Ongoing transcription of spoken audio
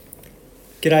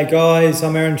G'day guys,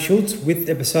 I'm Aaron Schultz with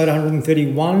episode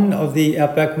 131 of the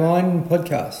Outback Mind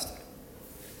Podcast.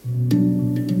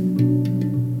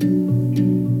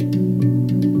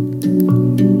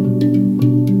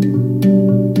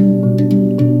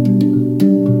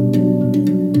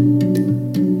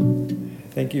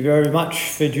 Thank you very much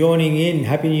for joining in.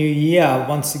 Happy New Year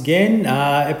once again.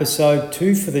 Episode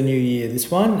 2 for the new year,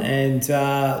 this one. And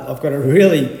I've got a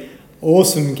really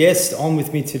awesome guest on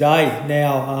with me today.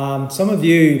 Now, some of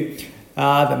you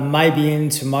that may be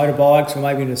into motorbikes or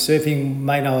maybe into surfing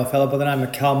may know a fellow by the name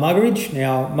of Karl Muggerigde.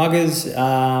 Now, Muggers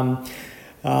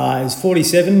is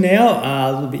 47 now, a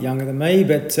little bit younger than me,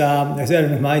 but he's had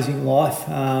an amazing life.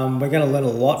 We're going to learn a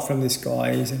lot from this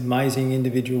guy. He's an amazing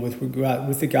individual with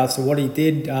regards to what he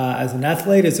did as an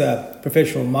athlete, as a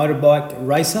professional motorbike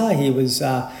racer. He was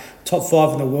top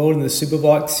 5 in the world in the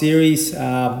Superbike series,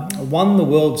 won the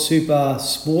World Super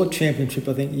Sport Championship,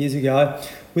 I think, years ago.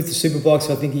 With the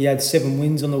Superbikes, I think he had 7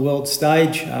 wins on the world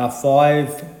stage,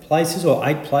 5 places or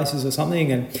 8 places or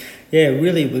something, and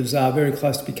really was very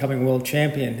close to becoming world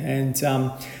champion. And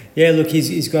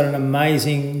he's got an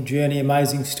amazing journey,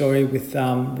 amazing story with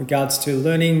regards to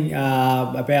learning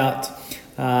about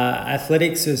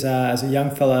athletics as a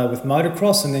young fella with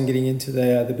motocross, and then getting into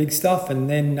the big stuff, and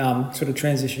then sort of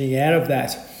transitioning out of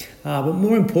that. But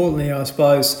more importantly, I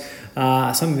suppose,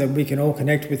 something that we can all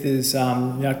connect with is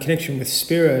connection with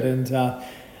spirit. And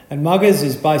Muggers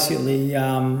has basically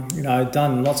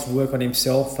done lots of work on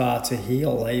himself to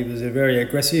heal. He was a very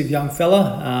aggressive young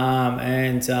fella,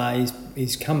 and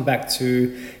he's come back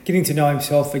to getting to know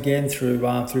himself again through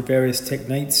various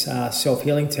techniques,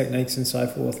 self-healing techniques and so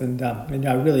forth, and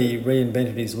really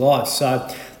reinvented his life. So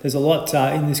there's a lot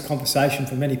in this conversation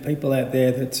for many people out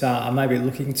there that are maybe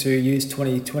looking to use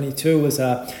 2022 as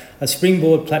a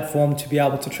springboard platform to be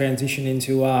able to transition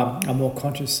into a more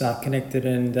conscious, connected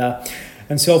and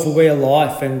self-aware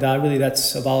life, and really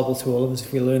that's available to all of us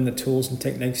if we learn the tools and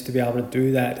techniques to be able to do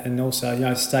that, and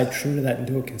also stay true to that and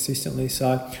do it consistently.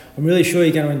 So I'm really sure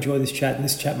you're going to enjoy this chat, and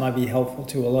this chat might be helpful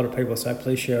to a lot of people, so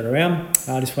please share it around.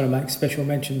 I just want to make special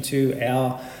mention to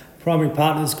our primary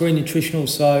partners, Green Nutritional.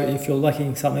 So if you're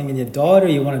lacking something in your diet or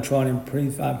you want to try and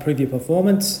improve your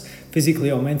performance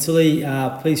physically or mentally,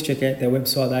 please check out their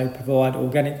website. They provide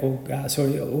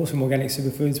awesome organic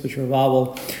superfoods which are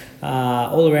available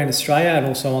all around Australia and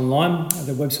also online.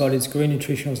 The website is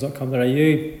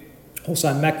greennutritionals.com.au.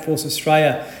 Also MacForce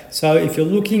Australia. So if you're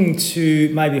looking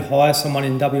to maybe hire someone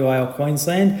in WA or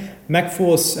Queensland,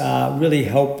 MacForce really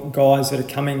help guys that are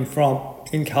coming from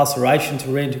incarceration to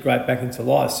reintegrate back into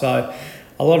life. So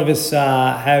a lot of us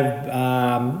have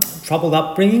troubled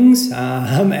upbringings,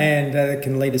 and that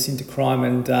can lead us into crime,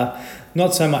 and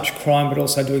not so much crime, but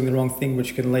also doing the wrong thing,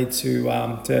 which can lead to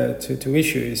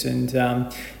issues. And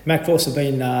MacForce have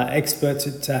been experts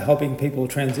at helping people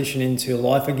transition into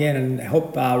life again and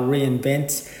help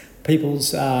reinvent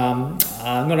people's, not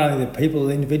only the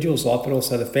individuals' life, but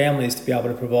also the families, to be able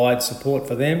to provide support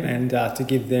for them and to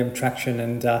give them traction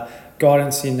and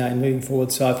guidance in moving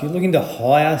forward. So if you're looking to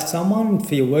hire someone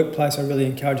for your workplace, I really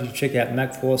encourage you to check out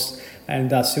MacForce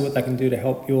and see what they can do to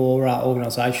help your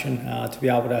organisation to be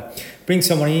able to bring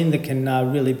someone in that can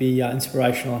really be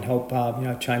inspirational and help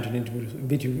change an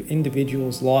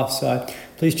individual's life. So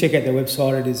please check out their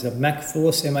website. It is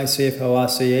MacForce,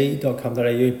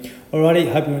 MacForce.com.au.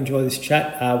 Alrighty, hope you enjoy this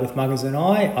chat with Muggers and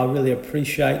I. I really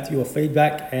appreciate your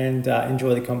feedback and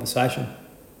enjoy the conversation.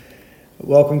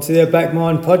 Welcome to the Outback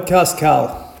Mind Podcast,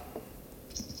 Karl.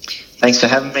 Thanks for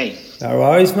having me. No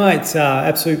worries, mate.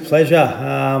 Absolute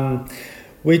pleasure.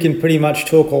 We can pretty much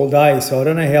talk all day, so I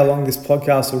don't know how long this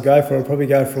podcast will go for. It'll probably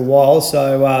go for a while.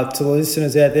 So to the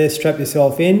listeners out there, strap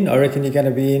yourself in. I reckon you're going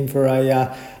to be in for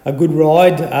a good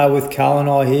ride with Karl and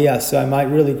I here. So, mate,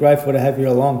 really grateful to have you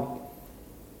along.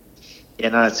 Yeah,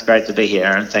 no, it's great to be here,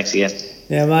 Aaron. Thanks again.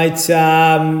 Now, mate,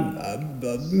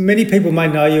 many people may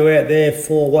know you out there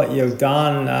for what you've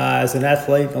done as an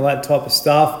athlete and all that type of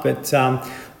stuff, but we'll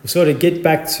sort of get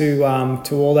back to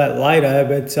all that later.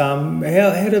 But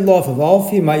how did life evolve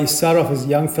for you, mate? You started off as a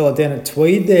young fella down at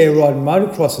Tweed there riding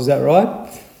motocross, is that right?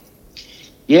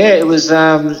 Yeah, it was.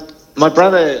 My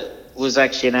brother was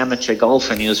actually an amateur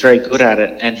golfer and he was very good at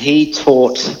it, and he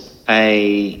taught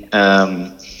an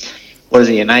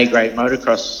A-grade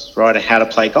motocross rider how to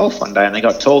play golf one day, and they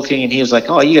got talking and he was like,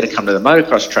 oh, you got to come to the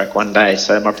motocross track one day.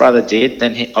 So my brother did.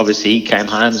 Then he came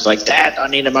home and was like, Dad, I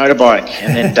need a motorbike.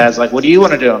 And then Dad's like, what do you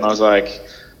want to do? And I was like,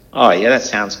 oh yeah, that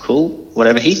sounds cool,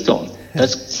 whatever he's doing.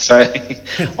 So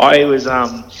I was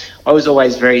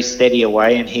always very steady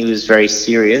away and he was very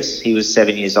serious. He was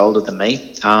 7 years older than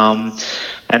me, and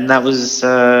that was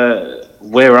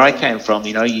where I came from,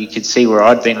 you could see where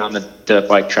I'd been on the dirt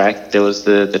bike track. There was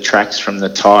the tracks from the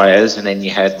tyres, and then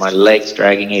you had my legs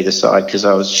dragging either side because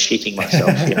I was shitting myself,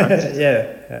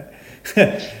 Yeah.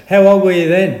 How old were you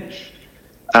then?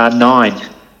 9.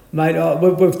 Mate,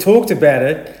 we've talked about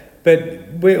it, but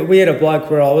we had a bloke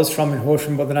where I was from in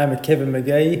Horsham by the name of Kevin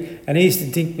McGee, and he used to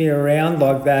dink me around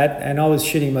like that, and I was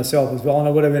shitting myself as well, and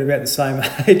I would have been about the same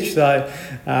age. So,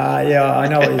 I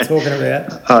know what you're talking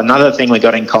about. Another thing we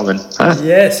got in common. Huh?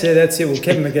 Yes, that's it. Well,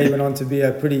 Kevin McGee went on to be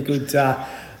a pretty good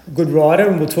rider,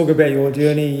 and we'll talk about your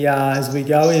journey as we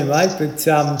go here, mate. But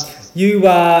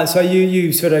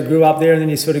you sort of grew up there, and then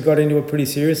you sort of got into it pretty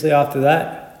seriously after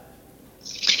that.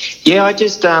 Yeah, I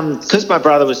just, because my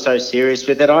brother was so serious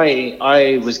with it,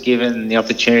 I was given the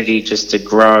opportunity just to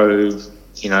grow,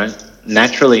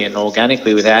 naturally and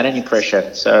organically without any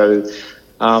pressure. So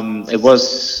it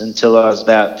was until I was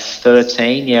about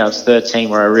 13. Yeah, I was 13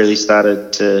 where I really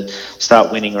started to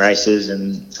winning races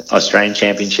and Australian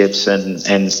championships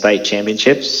and state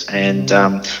championships. And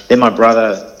then my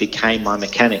brother became my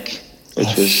mechanic,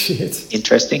 which was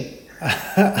interesting.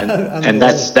 and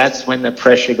that's when the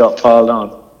pressure got piled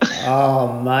on.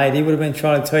 Oh, mate, he would have been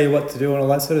trying to tell you what to do and all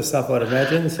that sort of stuff, I'd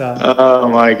imagine. So. Oh,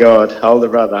 my God. Older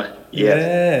brother.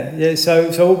 Yeah. So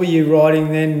what were you riding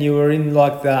then? You were in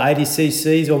like the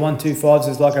 80cc's or 125s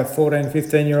as like a 14,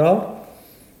 15-year-old?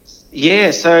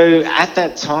 Yeah, so at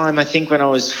that time, I think when I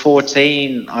was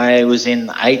 14, I was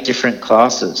in 8 different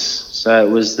classes. So it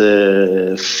was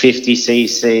the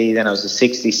 50cc, then it was the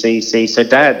 60cc. So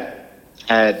Dad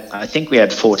I think we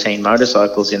had 14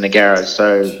 motorcycles in the garage.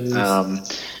 So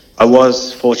I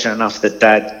was fortunate enough that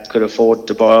Dad could afford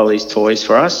to buy all these toys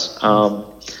for us.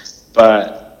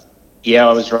 But yeah,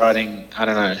 I was riding, I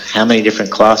don't know how many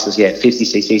different classes. Yeah,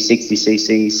 50cc,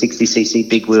 60cc, 60cc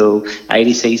big wheel,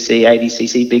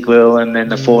 80cc big wheel, and then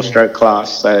the 4-stroke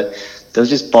class. So there was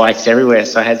just bikes everywhere.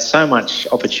 So I had so much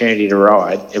opportunity to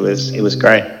ride. It was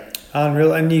great.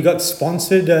 Unreal. And you got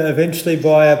sponsored eventually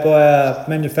by a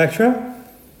manufacturer?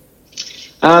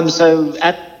 So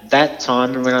at that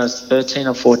time, when I was 13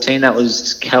 or 14, that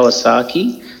was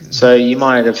Kawasaki. So you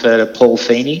might have heard of Paul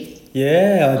Feeney.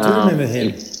 Yeah, I do remember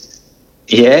him.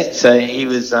 Yeah, so he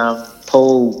was,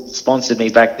 Paul sponsored me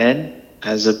back then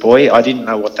as a boy. I didn't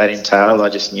know what that entailed. I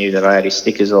just knew that I had his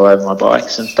stickers all over my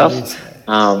bikes and stuff.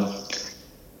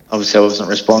 Obviously, I wasn't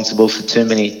responsible for too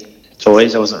many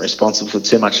toys. I wasn't responsible for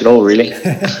too much at all, really.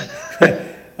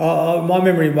 My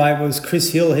memory, mate, was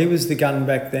Chris Hill. He was the gun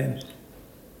back then.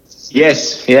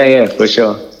 Yes, yeah, for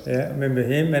sure. Yeah, I remember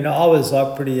him. And I was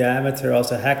like pretty amateur. I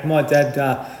was a hack. My dad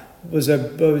was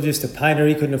just a painter.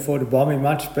 He couldn't afford to buy me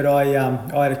much, but I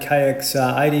had a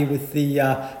KX80 with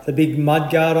the big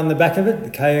mud guard on the back of it.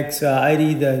 The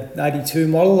KX80, the 82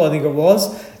 model, I think it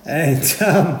was. And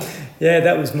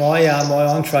that was my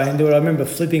entree into it. I remember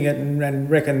flipping it and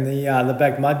reckon the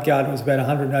back mud guard was about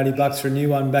 $180 for a new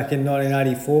one back in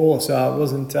 1984. So it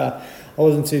wasn't. I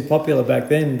wasn't too popular back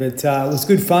then, but it was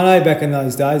good fun, back in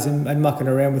those days and mucking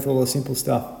around with all the simple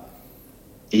stuff.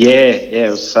 Yeah, it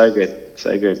was so good.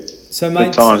 So, mate,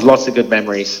 good times, lots of good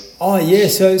memories. Oh, yeah,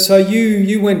 so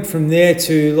you went from there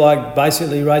to like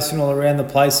basically racing all around the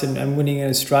place and winning an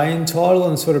Australian title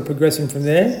and sort of progressing from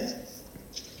there?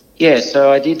 Yeah, so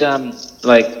I did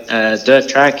dirt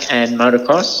track and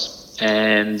motocross,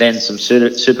 and then some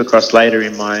supercross later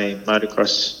in my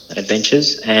motocross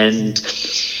adventures, and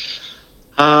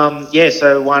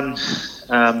so won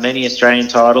many Australian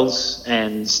titles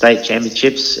and state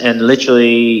championships, and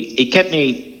literally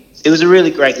it was a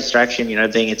really great distraction,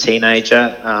 being a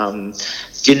teenager.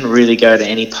 Didn't really go to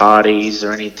any parties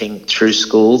or anything through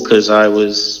school because I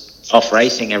was off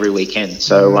racing every weekend.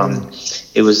 So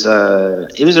it was a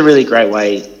really great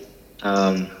way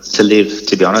to live,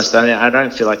 to be honest. I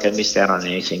don't feel like I missed out on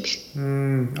anything.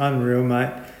 Unreal,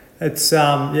 mate. It's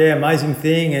amazing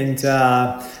thing, and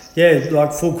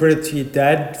like full credit to your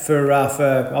dad for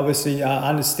obviously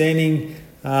understanding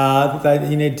that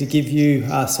he needed to give you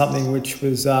something which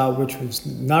was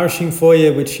nourishing for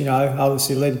you, which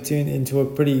obviously led into a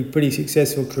pretty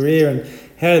successful career. And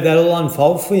how did that all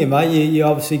unfold for you, mate? You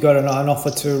obviously got an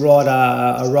offer to ride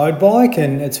a road bike,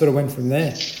 and it sort of went from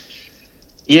there.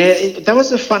 Yeah, that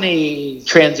was a funny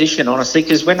transition, honestly,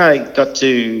 because when I got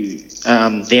to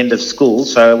the end of school,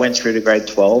 so I went through to grade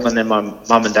 12, and then my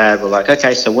mum and dad were like,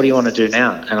 okay, so what do you want to do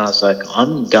now? And I was like,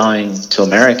 I'm going to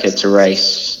America to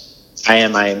race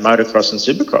AMA motocross and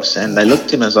supercross. And they looked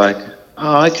at him and was like,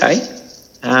 oh, okay.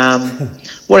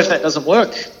 What if that doesn't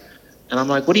work? And I'm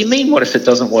like, what do you mean, what if it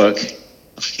doesn't work?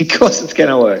 Of course it's going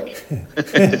to work.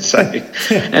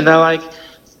 And they're like,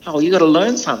 oh, you got to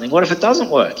learn something. What if it doesn't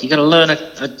work? You got to learn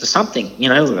something, you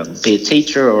know, be a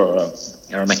teacher or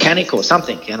a mechanic or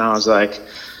something. And I was like,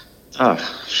 oh,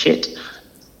 shit.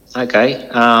 Okay.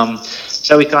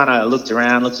 So we kind of looked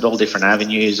around, looked at all different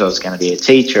avenues. I was going to be a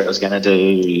teacher. I was going to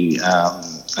do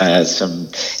some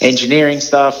engineering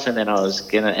stuff, and then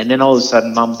and then all of a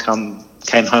sudden, Mum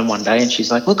came home one day, and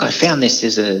she's like, "Look, I found this.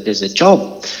 There's a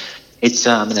job. It's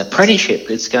an apprenticeship.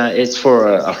 It's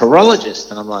for a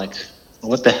horologist." And I'm like,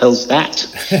 "What the hell's that?"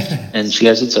 And she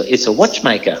goes, "It's a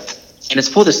watchmaker, and it's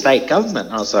for the state government."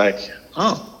 And I was like,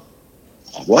 "Oh,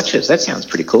 watches. That sounds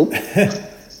pretty cool."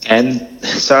 And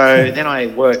so then I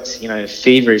worked, you know,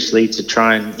 feverishly to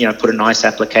try and, you know, put a nice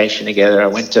application together. I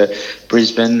went to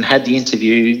Brisbane, had the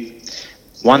interview,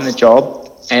 won the job,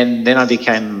 and then I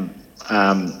became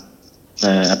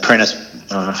apprentice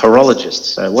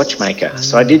horologist, so watchmaker.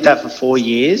 So I did that for 4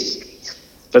 years,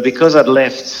 but because I'd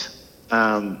left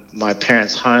my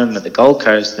parents' home at the Gold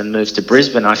Coast and moved to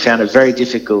Brisbane, I found it very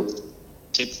difficult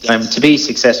to be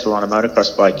successful on a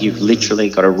motocross bike. You've literally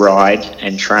got to ride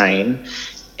and train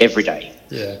every day.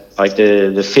 Yeah. Like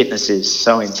the fitness is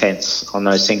so intense on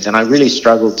those things, and I really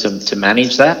struggled to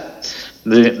manage that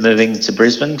moving to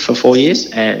Brisbane for 4 years.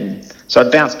 And so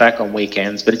I'd bounce back on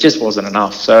weekends, but it just wasn't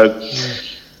enough. So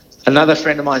another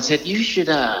friend of mine said, you should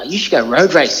go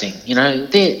road racing. You know,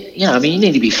 I mean, you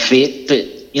need to be fit, but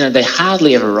you know, they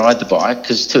hardly ever ride the bike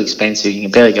because it's too expensive. You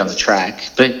can barely get on the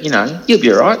track, but you know, you'll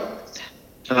be all right.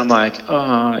 And I'm like,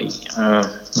 I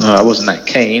wasn't that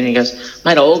keen. And he goes,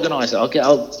 mate, I'll organise it.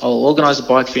 I'll organise a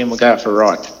bike for you and we'll go out for a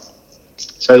ride.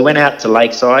 So we went out to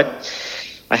Lakeside.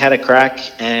 I had a crack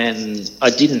and I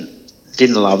didn't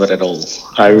love it at all.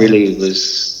 I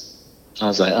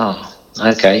was like, oh,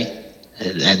 okay.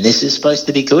 And this is supposed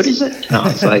to be good, is it? And I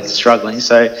was like struggling.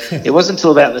 So it wasn't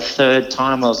until about the third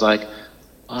time I was like,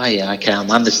 oh yeah, okay,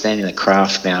 I'm understanding the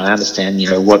craft now. I understand, you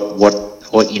know,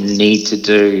 what you need to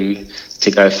do to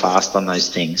go fast on those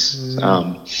things.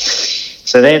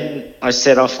 So then I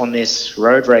set off on this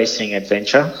road racing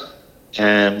adventure,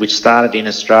 which started in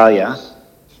Australia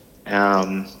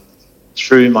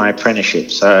through my apprenticeship.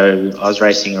 So I was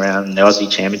racing around the Aussie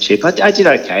Championship. I did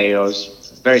okay. I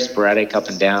was very sporadic up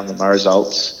and down with my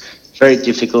results. Very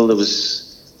difficult. I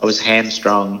was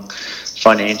hamstrung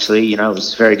financially. You know, it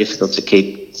was very difficult to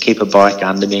keep a bike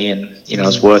under me, and you know, I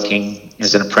was working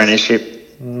as an apprenticeship,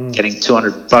 getting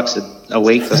 $200 a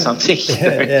week or something.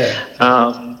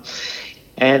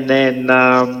 And then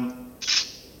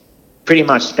pretty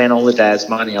much spent all the dad's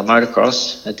money on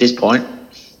motocross at this point.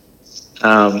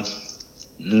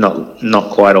 Not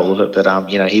quite all of it,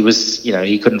 but you know,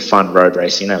 he couldn't fund road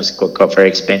racing. That got very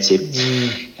expensive.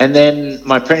 And then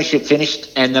my apprenticeship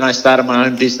finished, and then I started my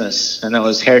own business, and that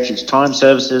was Heritage Time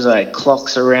Services. I had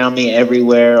clocks around me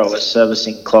everywhere. I was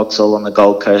servicing clocks all on the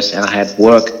Gold Coast, and I had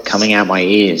work coming out my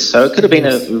ears. So it could have been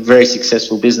a very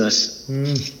successful business.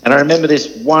 And I remember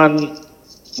this one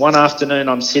afternoon,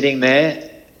 I'm sitting there,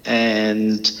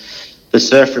 and the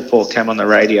surf report came on the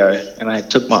radio, and I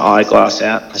took my eyeglass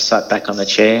out. I sat back on the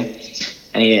chair,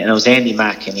 and it was Andy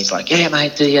Mack, and he's like, "Yeah,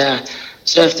 mate, the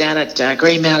surf down at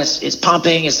Greenmount is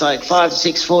pumping. It's like 5 to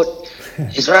 6 foot.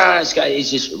 It's right."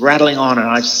 He's just rattling on, and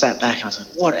I just sat back, and I was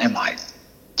like, "What am I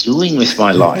doing with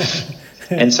my life?"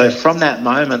 And so from that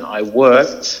moment, I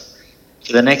worked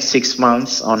for the next 6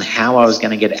 months on how I was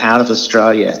going to get out of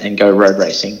Australia and go road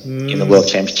racing in the World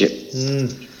Championship.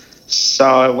 So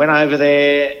I went over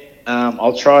there.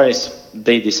 I'll try to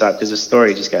speed this up because the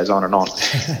story just goes on and on.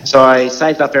 So I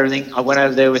saved up everything. I went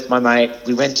over there with my mate.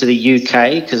 We went to the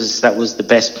UK because that was the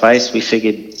best place. We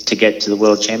figured to get to the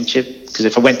World Championship, because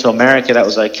if I went to America, that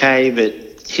was okay. But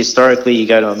historically, you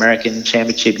go to American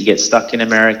Championship, you get stuck in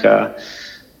America.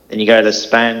 Then you go to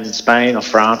Spain or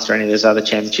France or any of those other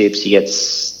championships, you get,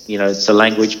 you know, it's a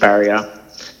language barrier.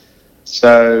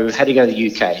 So how do you go to the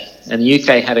UK? And the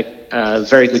UK had a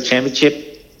very good championship.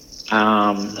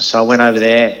 So I went over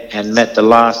there and met the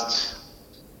last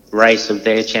race of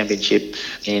their championship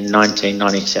in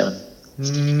 1997.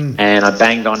 And I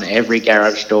banged on every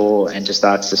garage door and just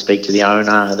asked to speak to the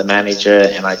owner, the manager,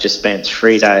 and I just spent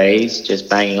 3 days just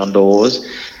banging on doors.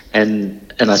 And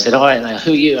I said, "Oh, and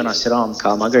who are you?" And I said, "Oh, I'm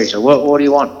Karl Muggerigde." So what do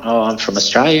you want? "Oh, I'm from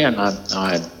Australia, and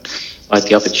I'd like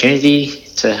the opportunity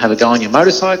to have a go on your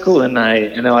motorcycle." And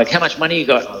they're like, "How much money you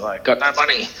got?" I was like, "Got no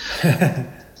money."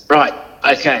 "Right,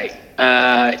 okay.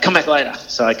 Come back later."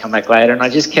 So I come back later, and I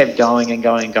just kept going and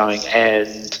going and going.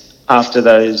 And after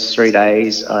those 3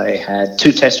 days, I had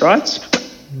 2 test rides.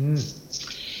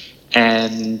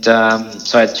 And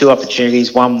so I had 2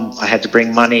 opportunities. One, I had to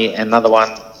bring money. Another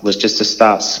one was just to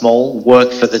start small,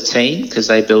 work for the team because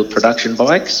they build production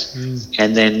bikes,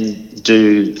 and then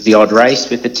do the odd race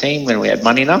with the team when we had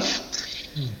money enough.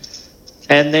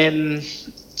 And then,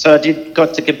 so I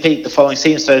got to compete the following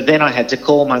season. So then I had to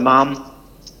call my mum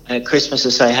at Christmas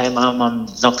to say, hey, Mum, I'm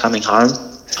not coming home.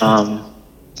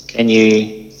 Can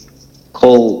you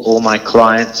call all my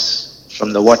clients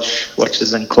from the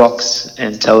watches and clocks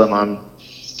and tell them I'm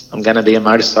going to be a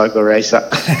motorcycle racer?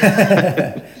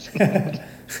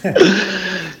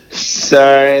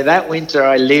 So that winter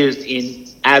I lived in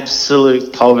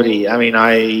absolute poverty. I mean,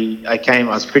 I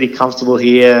was pretty comfortable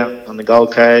here on the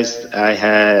Gold Coast. I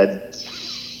had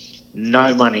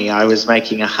no money. I was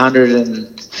making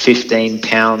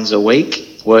 £115 a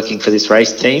week working for this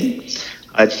race team.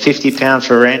 I had £50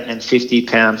 for rent and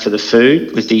 £50 for the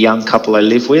food with the young couple I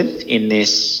live with in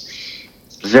this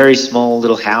very small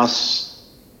little house,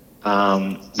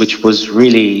 which was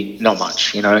really not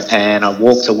much, you know. And I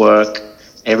walked to work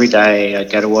every day.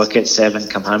 I'd go to work at 7,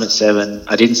 come home at 7.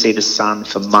 I didn't see the sun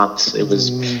for months. It was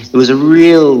a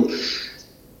real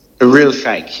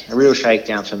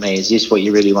shakedown for me. Is this what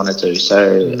you really want to do?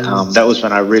 So that was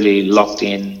when I really locked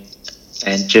in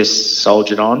and just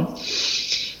soldiered on.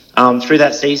 Through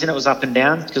that season, it was up and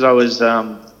down because I was.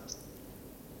 I'll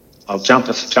jump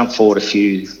forward a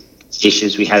few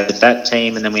issues we had with that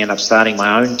team, and then we ended up starting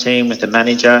my own team with the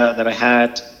manager that I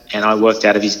had, and I worked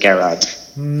out of his garage.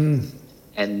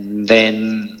 And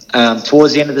then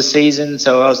towards the end of the season,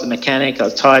 so I was the mechanic, I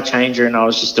was tyre changer, and I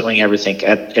was just doing everything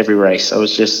at every race. I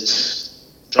was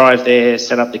just drive there,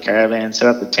 set up the caravan, set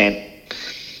up the tent,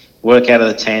 work out of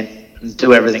the tent, and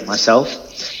do everything myself.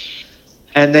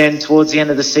 And then towards the end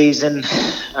of the season,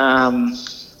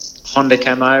 Honda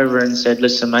came over and said,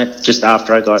 listen, mate, just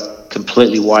after I got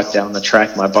completely wiped out on the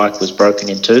track, my bike was broken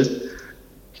in two.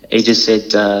 He just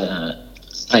said,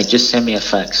 hey, just send me a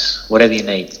fax, whatever you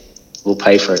need. We'll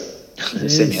pay for it.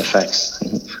 Send me a fax.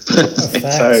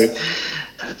 So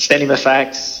send him a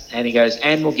fax, and he goes,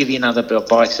 and we'll give you another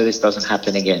bike so this doesn't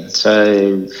happen again.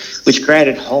 So, which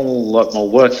created a whole lot more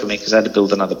work for me because I had to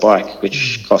build another bike,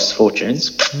 which costs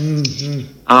fortunes.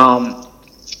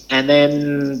 And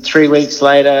then 3 weeks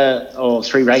later, or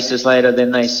 3 races later,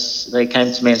 then they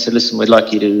came to me and said, listen, we'd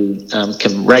like you to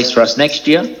come race for us next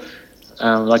year.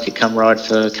 I'd like you to come ride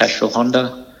for Cashville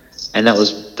Honda. And that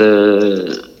was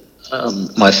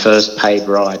my first paid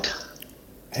ride.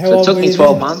 So it took me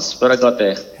 12 months, but I got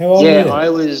there. How old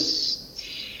were you?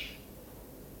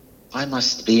 I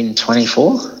must have been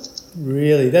 24.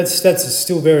 Really? That's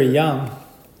still very young.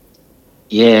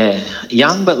 Yeah,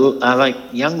 young but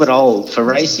old. For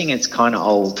racing, it's kind of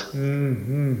old.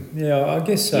 Yeah, I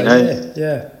guess so. You know?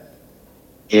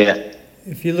 Yeah.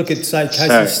 If you look at, say,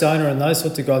 Casey Stoner and those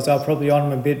sorts of guys, they're probably on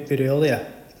them a bit earlier.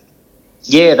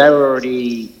 Yeah, they were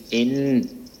already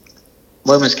in.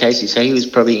 When was Casey? So he was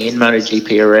probably in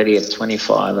MotoGP already at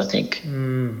 25, I think.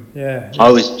 Yeah.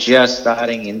 I was just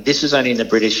starting, and this was only in the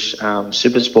British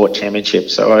Super Sport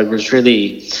Championship. So I was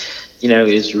really, it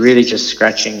was really just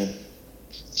scratching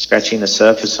the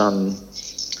surface on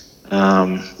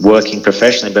working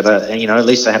professionally. But at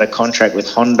least I had a contract with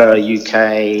Honda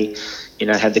UK.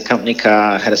 Had the company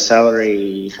car, had a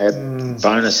salary, had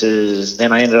bonuses.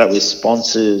 Then I ended up with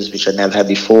sponsors, which I'd never had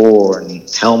before, and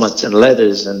helmets and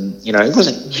leathers. And, it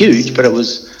wasn't huge, but it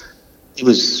was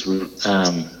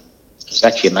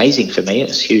actually amazing for me. It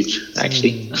was huge,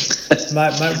 actually.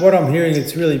 Mate, what I'm hearing,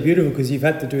 it's really beautiful because you've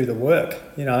had to do the work.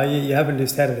 You haven't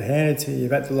just had it handed to you.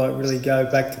 You've had to really go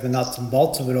back to the nuts and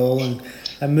bolts of it all and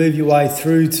move your way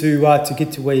through to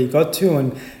get to where you got to.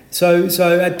 And So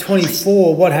at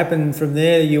 24, what happened from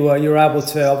there? You were able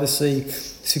to obviously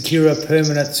secure a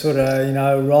permanent sort of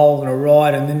role and a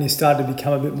ride, and then you started to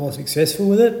become a bit more successful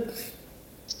with it.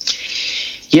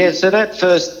 Yeah. So that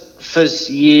first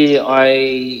year,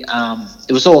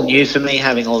 it was all new for me,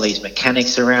 having all these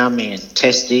mechanics around me and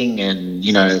testing and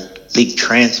big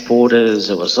transporters.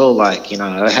 It was all like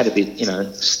I had a bit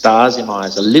stars in my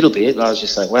eyes a little bit. I was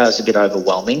just like, wow, it's a bit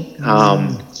overwhelming.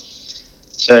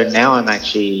 So now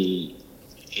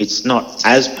it's not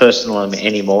as personal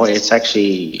anymore. It's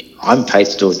actually, I'm paid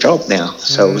to do a job now.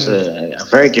 So it was a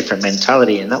very different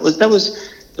mentality. And that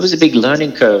was a big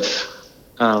learning curve,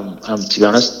 to be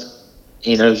honest.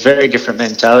 Very different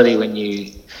mentality when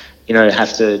you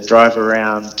have to drive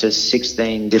around to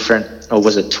 16 different, or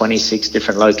was it 26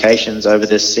 different locations over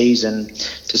this season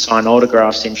to sign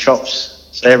autographs in shops.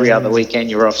 So every other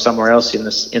weekend you're off somewhere else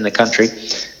in the country.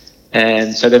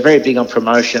 And so they're very big on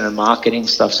promotion and marketing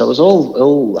stuff. So it was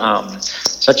all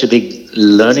such a big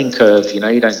learning curve. You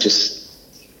don't just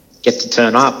get to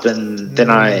turn up. And then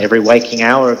every waking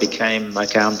hour it became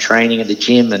like I'm training at the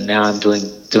gym, and now I'm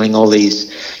doing all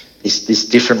this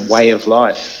different way of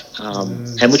life.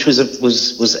 and which was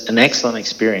an excellent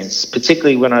experience,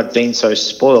 particularly when I'd been so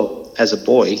spoiled as a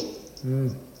boy.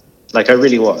 Like I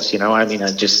really was, I mean,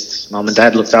 mum and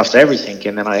dad looked after everything,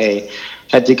 and then I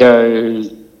had to go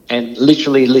and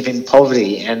literally live in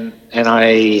poverty, and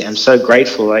I am so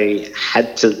grateful I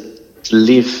had to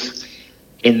live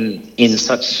in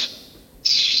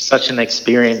such an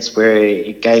experience where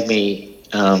it gave me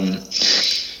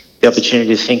the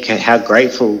opportunity to think how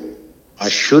grateful I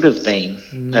should have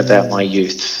been about my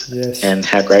youth, yes. and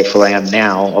how grateful I am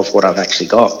now of what I've actually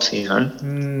got,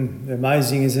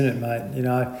 Amazing, isn't it, mate?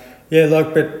 Yeah,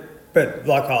 but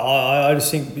I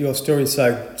just think your story is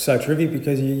so terrific,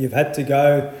 because you've had to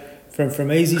go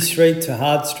from easy street to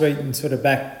hard street and sort of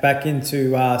back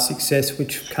into success,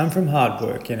 which come from hard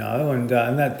work, and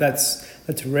that's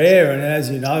rare. And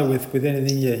as you know, with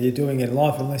anything you're doing in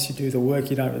life, unless you do the work,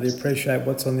 you don't really appreciate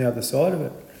what's on the other side of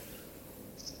it.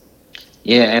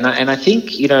 Yeah, and I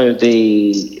think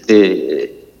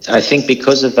I think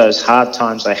because of those hard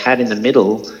times I had in the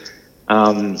middle,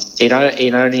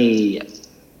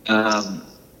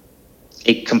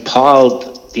 it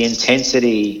compiled the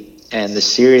intensity and the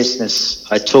seriousness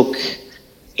I took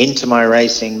into my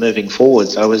racing moving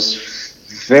forwards. I was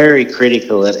very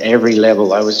critical at every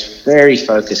level. I was very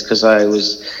focused because I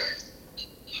was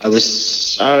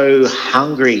so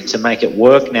hungry to make it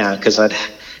work now, because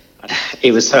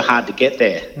it was so hard to get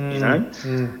there,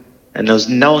 and there was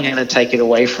no one going to take it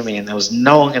away from me, and there was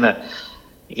no one going to,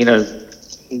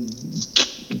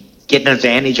 get an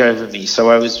advantage over me. So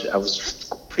I was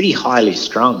pretty highly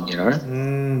strung, Yeah,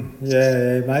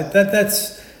 mate.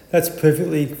 That's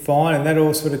perfectly fine, and that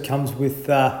all sort of comes with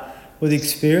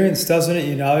experience, doesn't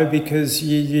it? Because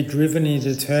you're driven, you're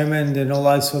determined, and all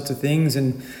those sorts of things.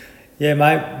 And yeah,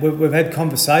 mate, we've had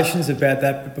conversations about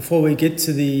that. But before we get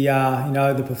to the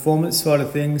the performance side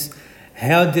of things,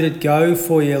 how did it go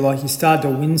for you? Like, you started to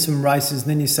win some races,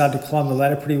 and then you started to climb the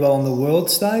ladder pretty well on the world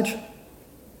stage.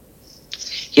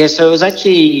 Yeah, so it was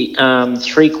actually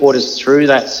 3 quarters through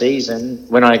that season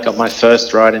when I got my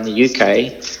first ride in the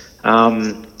UK.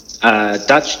 A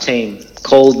Dutch team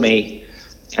called me,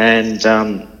 and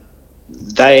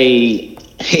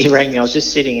he rang me. I was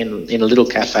just sitting in a little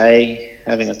cafe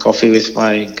having a coffee with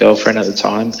my girlfriend at the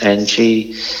time, and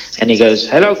he goes,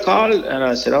 "Hello, Karl," and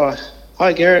I said, "Oh,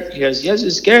 hi, Garrett." He goes, "Yes,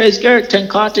 it's Garrett Ten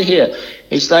Carter here."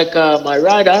 He's like, my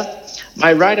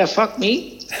rider fucked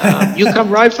me. You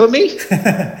come ride for me?"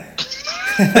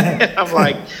 I'm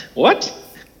like, "What?"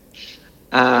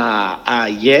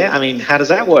 Yeah, I mean, how does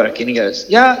that work? And he goes,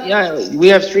 yeah, we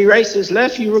have 3 races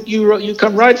left. You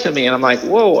come ride for me. And I'm like,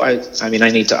 whoa, I mean, I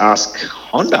need to ask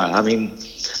Honda. I mean,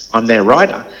 I'm their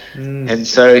rider. And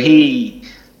so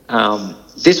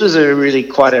this was a really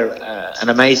quite an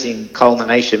amazing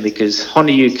culmination, because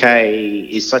Honda UK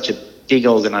is such a big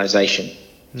organisation.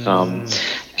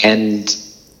 And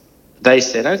they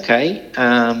said, okay,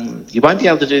 you won't be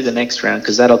able to do the next round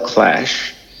because that'll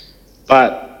clash.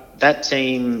 But that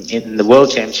team in the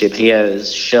World Championship, he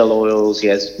has Shell Oils, he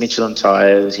has Michelin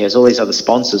tyres, he has all these other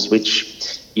sponsors,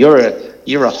 which you're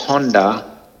a Honda,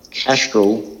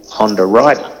 Castrol Honda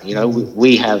rider.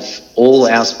 We have all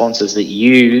our sponsors that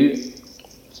you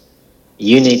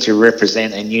need to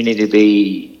represent, and you need to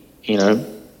be,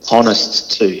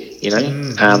 honest to,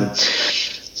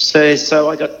 So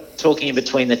I got talking in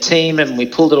between the team, and we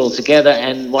pulled it all together.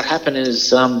 And what happened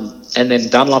is, and then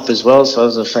Dunlop as well. So I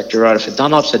was a factory rider for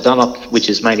Dunlop. So Dunlop, which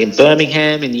is made in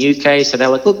Birmingham in the UK. So they're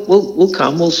like, look, we'll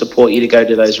come, we'll support you to go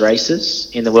to those races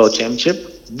in the World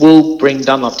Championship. We'll bring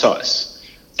Dunlop tyres.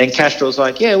 And Castrol's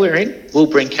like, yeah, we're in. We'll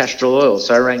bring Castrol oil.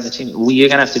 So I rang the team. Well, you're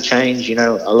going to have to change,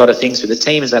 a lot of things for the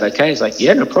team. Is that okay? He's like,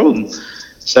 yeah, no problem.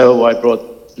 So I brought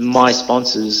my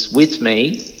sponsors with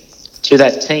me to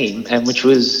that team, and which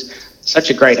was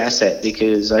such a great asset,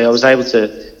 because I was able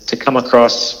to come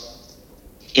across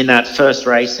in that first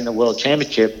race in the World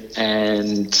Championship,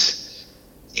 and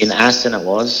in Aston it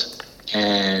was,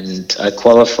 and I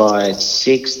qualified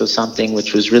 6th or something,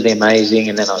 which was really amazing.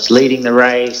 And then I was leading the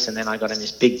race, and then I got in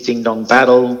this big ding-dong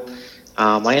battle.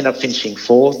 I ended up finishing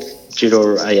 4th due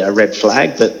to a red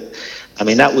flag, but I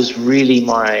mean, that was really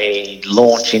my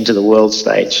launch into the world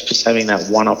stage, just having that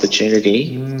one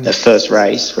opportunity, the first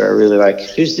race, where I really like,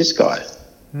 who's this guy?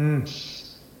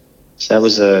 So that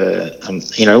was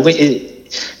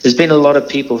there's been a lot of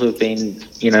people who've been,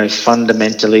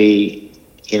 fundamentally,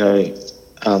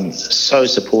 so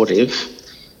supportive,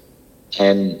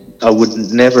 and I would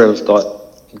never have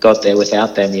got there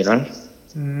without them,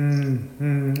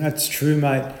 That's true,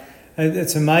 mate.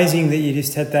 it's amazing that you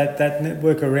just had that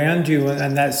network around you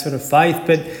and that sort of faith.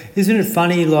 But isn't it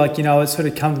funny, like, you know, it sort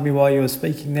of come to me while you were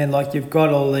speaking then, like you've got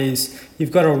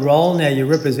a role now, you're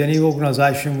representing an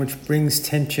organisation which brings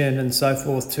tension and so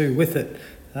forth too with it,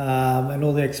 and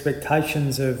all the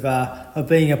expectations of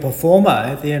being a performer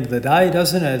at the end of the day,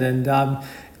 doesn't it? And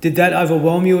did that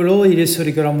overwhelm you at all? Or you just sort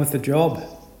of got on with the job?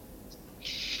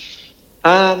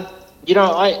 You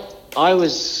know, I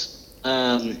was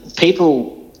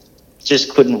people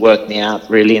just couldn't work me out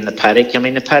really in the paddock. I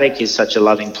mean, the paddock is such a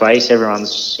loving place.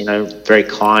 Everyone's, you know, very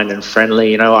kind and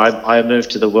friendly. You know, I moved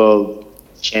to the World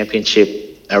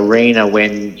Championship arena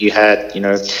when you had, you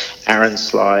know, Aaron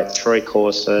Slight, Troy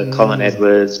Corser, Colin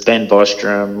Edwards, Ben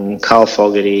Bostrom, Karl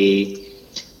Muggerigde,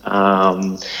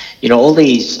 you know, all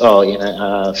these,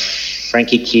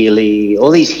 Frankie Keeley,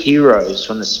 all these heroes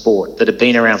from the sport that have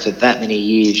been around for that many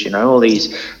years, you know, all these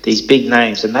big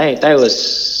names, and they were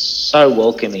so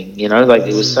welcoming, you know, like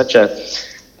it was such a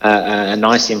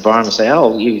nice environment. Say,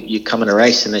 oh, you come in a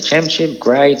race in the championship,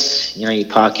 great, you know, you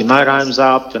park your motorhomes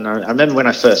up. And I remember when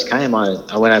I first came,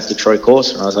 I went over to Troy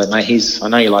Corser and I was like, mate, I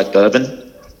know you like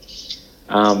bourbon.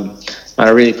 I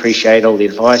really appreciate all the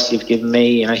advice you've given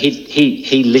me. You know,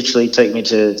 he literally took me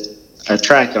to a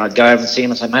track and I'd go over and see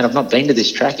him and say, mate, I've not been to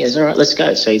this track. He goes, all right, let's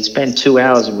go. So he'd spend 2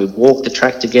 hours and we'd walk the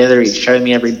track together. He'd show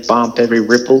me every bump, every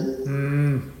ripple.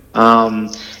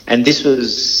 And this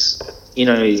was, you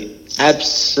know,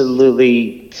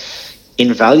 absolutely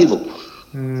invaluable.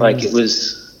 Like it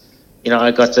was, you know,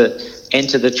 I got to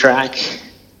enter the track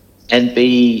and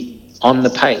be on the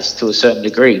pace to a certain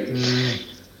degree.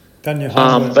 Done your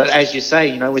homework. But as you say,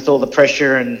 you know, with all the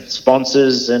pressure and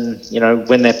sponsors and, you know,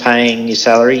 when they're paying your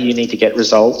salary, you need to get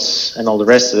results and all the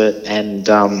rest of it. And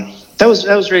that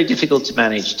was really difficult to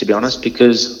manage, to be honest,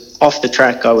 because off the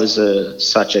track I was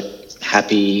such a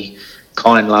happy,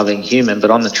 kind, loving human, but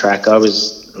on the track I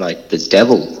was like the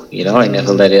devil, you know. I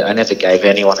never gave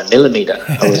anyone a millimetre.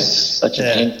 I was such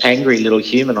an angry little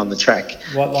human on the track.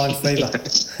 White line fever.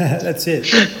 That's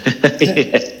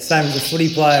it. Same as a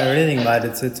footy player or anything, mate.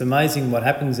 It's amazing what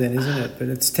happens then, isn't it? But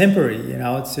it's temporary, you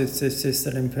know. It's just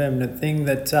an impermanent thing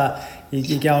that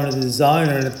you go into the zone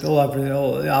and it's all over.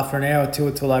 After an hour or two,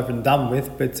 it's all over and done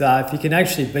with. But if you can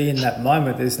actually be in that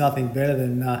moment, there's nothing better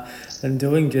than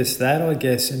doing just that, I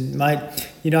guess. And mate,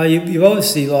 you know, you've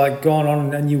obviously like gone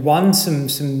on and you won some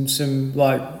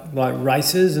like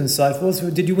races and so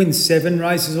forth. Did you win 7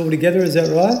 races altogether? Is that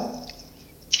right?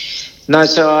 No,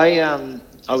 so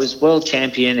I was world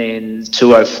champion in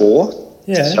 2004.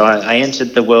 Yeah. So I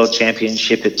entered the world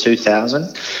championship at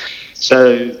 2000.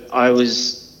 So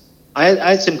I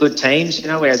had some good teams, you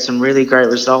know, we had some really great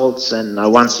results and I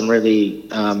won some really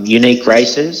unique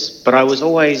races, but I was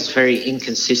always very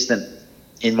inconsistent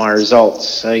in my results.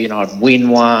 So, you know, I'd win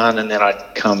one and then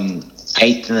I'd come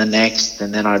 8th in the next,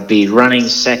 and then I'd be running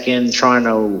second,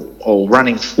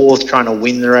 running 4th, trying to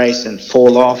win the race and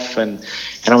fall off, and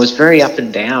I was very up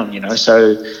and down, you know.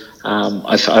 So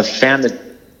I've found it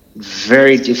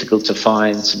very difficult to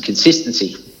find some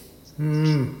consistency.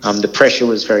 The pressure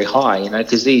was very high, you know,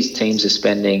 because these teams are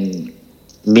spending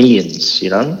millions, you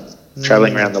know,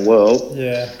 traveling around the world.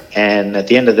 Yeah. And at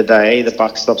the end of the day, the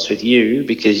buck stops with you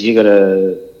because you got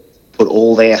to put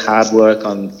all their hard work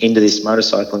into this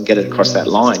motorcycle and get it across that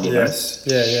line, you know?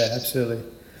 Yeah, absolutely.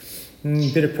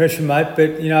 Bit of pressure, mate,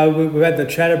 but, you know, we've had the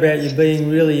chat about you being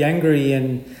really angry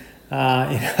and,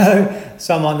 you know,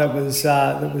 someone that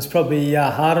was probably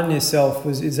hard on yourself.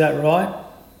 Is that right?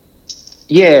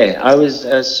 Yeah, I was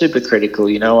super critical,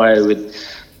 you know. I would,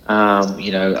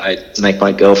 you know, I'd make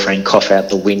my girlfriend cough out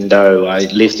the window. I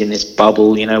lived in this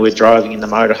bubble, you know. We're driving in the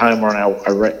motorhome.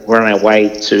 We're on our way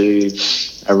to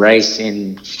a race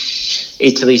in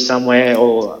Italy somewhere,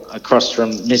 or across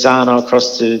from Misano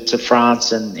across to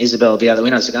France, and Isabel will be out the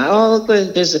window. So going, oh, look,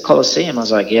 there's the Coliseum. I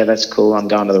was like, yeah, that's cool. I'm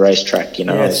going to the racetrack, you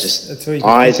know. Yes, I was just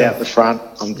eyes out the front.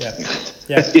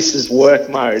 This is work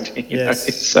mode, you know.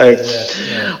 So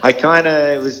I kind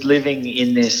of was living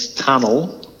in this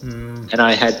tunnel, and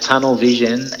I had tunnel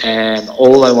vision, and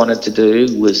all I wanted to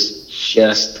do was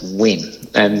just win.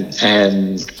 And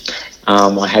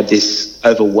I had this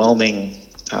overwhelming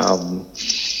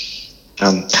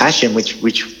passion,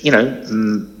 which you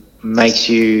know makes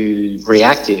you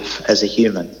reactive as a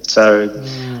human. So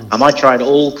I tried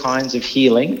all kinds of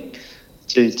healing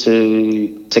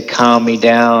to calm me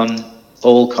down,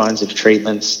 all kinds of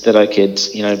treatments that I could,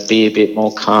 you know, be a bit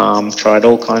more calm. Tried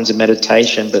all kinds of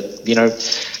meditation, but you know,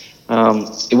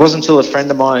 it wasn't until a friend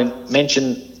of mine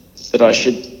mentioned that I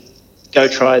should go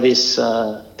try this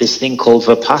thing called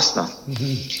Vipassana.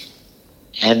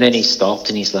 And then he stopped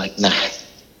and he's like, nah,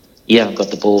 you haven't got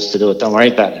the balls to do it. Don't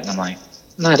worry about it. And I'm like,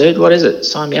 no, dude, what is it?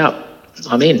 Sign me up.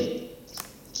 I'm in.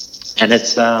 And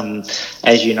it's,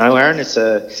 as you know, Aaron, it's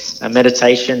a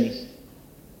meditation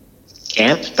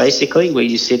camp, basically, where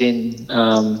you sit in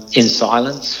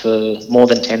silence for more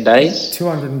than 10 days.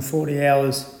 240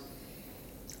 hours.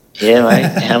 Yeah, mate.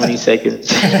 How many seconds?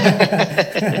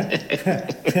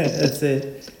 That's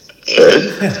it.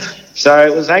 So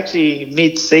it was actually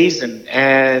mid-season,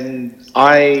 and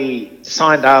I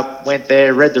signed up, went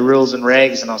there, read the rules and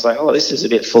regs, and I was like, oh, this is a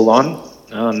bit full on.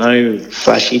 No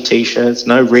flashy T-shirts,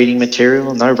 no reading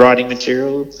material, no writing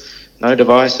material, no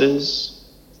devices.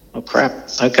 Oh, crap.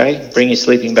 Okay, bring your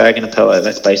sleeping bag and a pillow.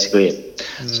 That's basically it.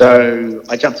 So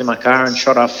I jumped in my car and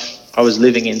shot off. I was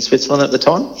living in Switzerland at the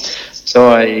time.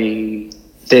 So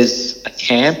there's a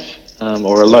camp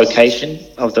or a location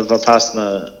of the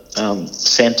Vipassana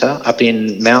centre up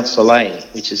in Mount Soleil,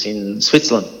 which is in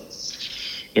Switzerland,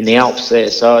 in the Alps there.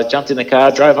 So I jumped in the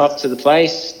car, drove up to the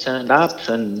place, turned up,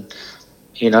 and,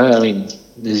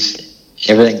 there's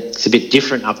everything's a bit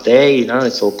different up there,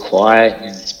 it's all quiet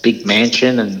and it's a big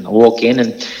mansion, and I walk in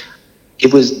and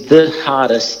it was the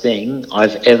hardest thing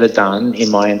I've ever done in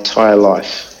my entire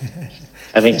life.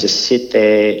 Having to sit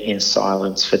there in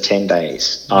silence for 10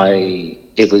 days.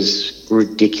 It was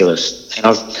ridiculous. And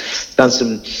I've done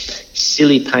some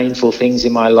silly, painful things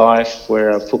in my life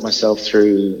where I've put myself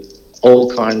through all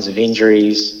kinds of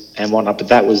injuries and whatnot, but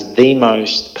that was the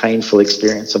most painful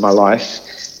experience of my life,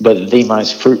 but the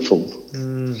most fruitful.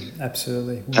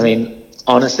 Absolutely. I mean,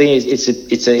 honestly, it's a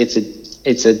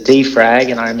defrag,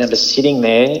 and I remember sitting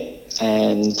there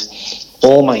and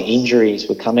all my injuries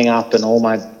were coming up and all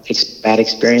my bad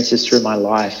experiences through my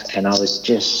life, and I was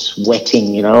just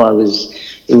sweating, it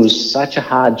was such a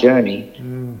hard journey.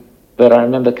 But I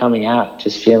remember coming out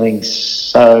just feeling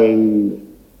so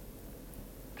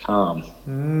calm.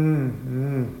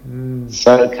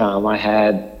 So calm. I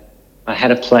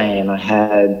had a plan. I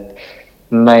had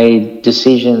made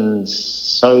decisions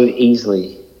so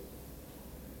easily.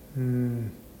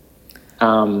 And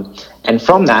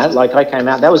from that, I came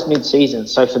out, that was mid-season.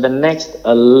 So for the next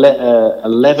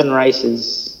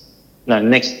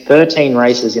 13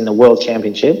 races in the World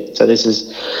Championship. So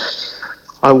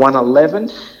I won 11.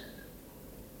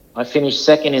 I finished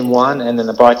second in one, and then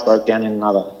the bike broke down in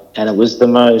another. And it was the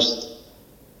most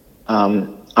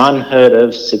unheard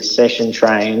of succession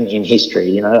train in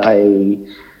history.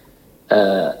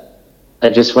 I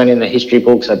just went in the history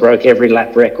books. I broke every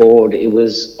lap record. It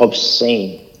was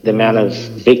obscene, the amount of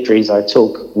victories I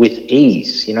took with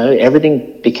ease.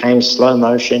 Everything became slow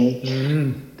motion.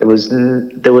 There was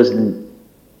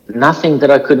nothing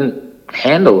that I couldn't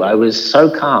handle. I was so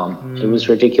calm. It was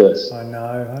ridiculous. I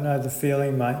know the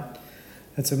feeling, mate.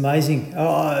 It's amazing.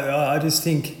 I just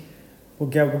think we'll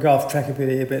go off track a bit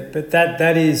here, but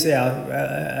that is our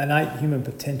innate human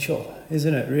potential,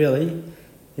 isn't it? Really.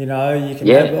 You can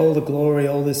have all the glory,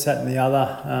 all this, that, and the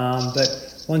other, but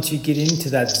once you get into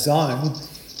that zone,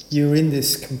 you're in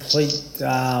this complete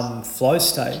flow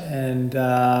state. And,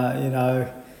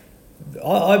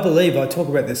 I believe, I talk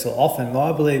about this often,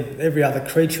 I believe every other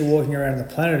creature walking around the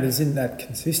planet is in that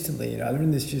consistently. They're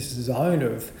in this just zone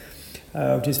of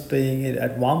just being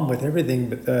at one with everything.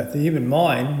 But the human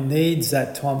mind needs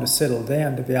that time to settle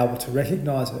down to be able to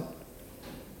recognise it.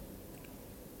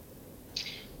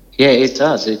 Yeah, it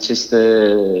does. It's just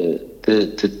the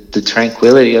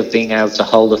tranquility of being able to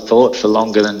hold a thought for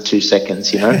longer than 2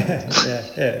 seconds, yeah,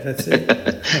 that's it.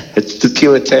 It's the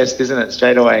pure test, isn't it?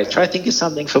 Straight away. Try to think of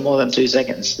something for more than 2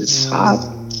 seconds. It's hard.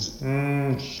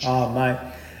 Oh, mate.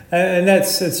 And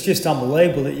it's just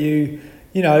unbelievable that you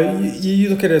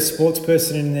look at a sports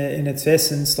person in its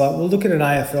essence, look at an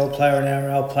AFL player, an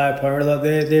NRL player,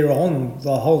 they're on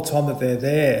the whole time that they're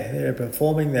there. They're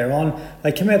performing, they're on.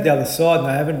 They come out the other side and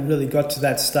they haven't really got to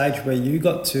that stage where you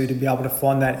got to be able to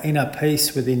find that inner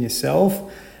peace within yourself.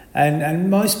 And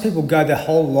most people go their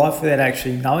whole life without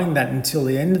actually knowing that until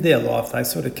the end of their life. They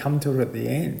sort of come to it at the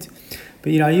end.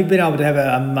 But, you've been able to have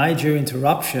a major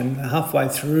interruption halfway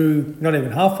through, not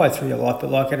even halfway through your life,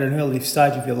 but at an early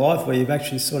stage of your life where you've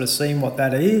actually sort of seen what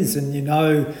that is, and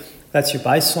that's your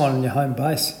baseline and your home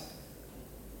base.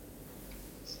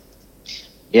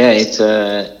 Yeah,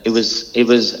 it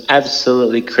was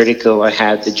absolutely critical. I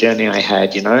had the journey I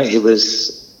had, it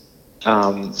was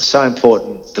so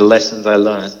important, the lessons I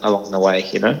learned along the way,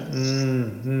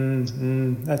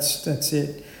 That's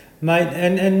it. Mate,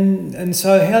 and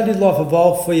so how did life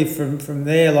evolve for you from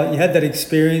there? You had that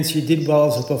experience, you did well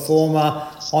as a performer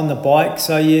on the bike,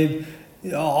 so I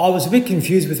was a bit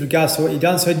confused with regards to what you'd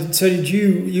done. So did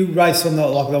you race on the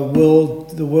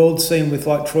world scene with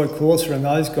Troy Corser and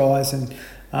those guys, and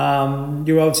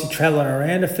you were obviously travelling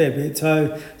around a fair bit.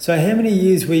 So how many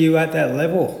years were you at that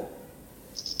level?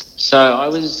 So I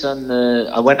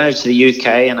went over to the UK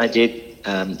and I did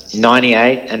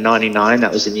 98 and 99.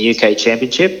 That was in the UK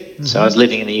Championship. Mm-hmm. So I was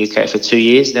living in the UK for 2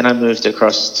 years. Then I moved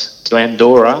across to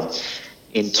Andorra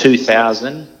in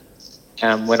 2000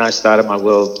 when I started my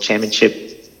World Championship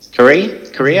career.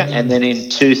 Mm-hmm. And then in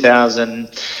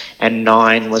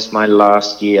 2009 was my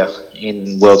last year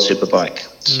in World Superbike.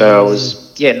 So I was,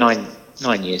 9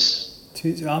 years.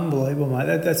 It's unbelievable,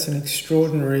 mate. That's an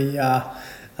extraordinary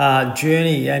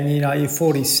journey, and you're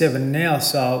 47 now,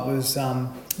 so it was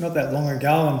not that long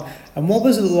ago. And what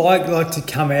was it like to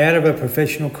come out of a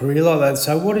professional career like that?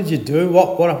 So what did you do?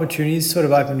 What opportunities sort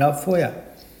of opened up for you?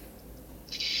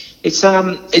 It's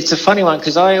a funny one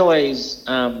because I always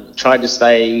tried to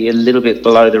stay a little bit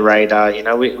below the radar.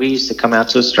 We used to come out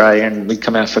to Australia and we'd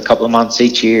come out for a couple of months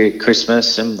each year at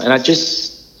Christmas, and I just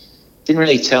didn't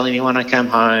really tell anyone I came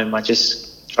home. I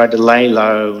just tried to lay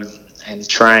low and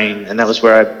train, and that was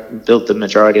where I built the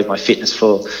majority of my fitness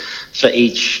for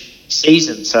each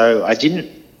season. So I didn't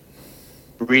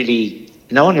really,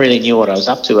 no one really knew what I was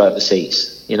up to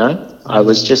overseas, I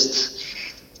was just,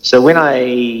 so when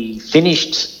I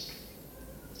finished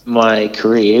my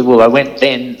career, I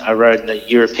rode the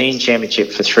European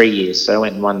Championship for 3 years. So I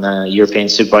went and won the European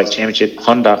Superbike Championship,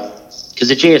 Honda, because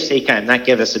the GFC came, that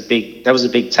was a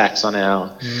big tax on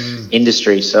our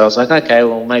industry. So I was like, okay,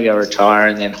 well, maybe I'll retire.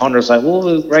 And then Honda was like, well,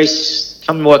 we'll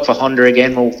come and work for Honda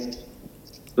again.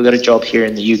 We've got a job here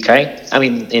in the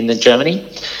in Germany,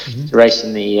 to race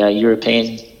in the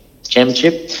European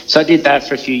Championship. So I did that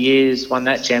for a few years, won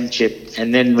that championship,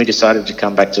 and then we decided to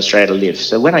come back to Australia to live.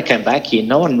 So when I came back here,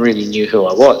 no one really knew who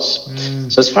I was.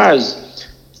 So as far as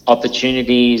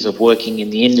opportunities of working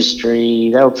in the industry,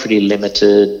 they were pretty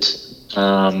limited.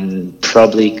 I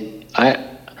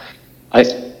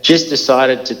just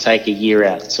decided to take a year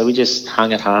out. So we just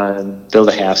hung at home, built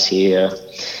a house here,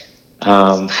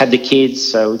 had the kids,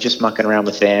 so we're just mucking around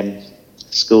with them,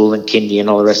 school and kindy and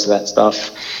all the rest of that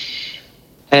stuff.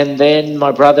 And then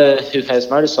my brother, who has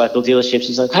motorcycle dealerships,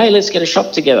 he's like, hey, let's get a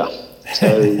shop together.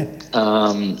 So,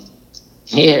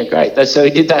 great. So we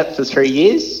did that for 3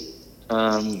 years.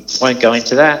 Won't go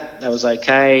into that. That was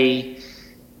okay.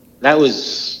 That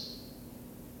was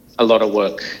a lot of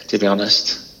work, to be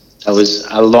honest. That was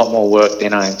a lot more work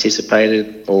than I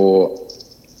anticipated or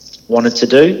wanted to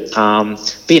do. But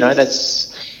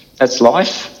that's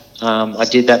life. I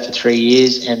did that for 3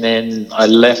 years, and then I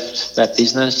left that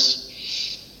business,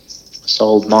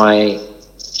 sold my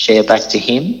share back to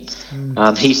him.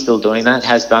 He's still doing that,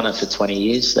 has done it for 20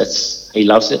 years. He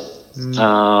loves it.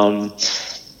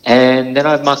 And then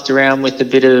I've mucked around with a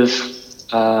bit of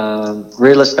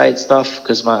real estate stuff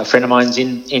because a friend of mine's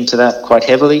into that quite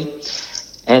heavily.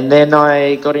 And then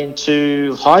I got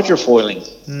into hydrofoiling.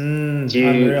 I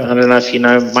don't know if you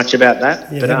know much about that,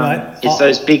 but it's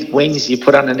those big wings you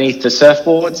put underneath the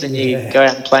surfboards and you go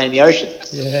out and play in the ocean.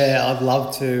 Yeah, I'd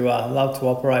love to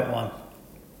operate one.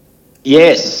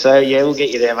 Yes, so we'll get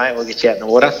you there, mate. We'll get you out in the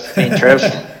water. Me and Trev.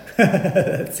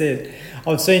 That's it.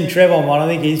 I've seen Trev on one. I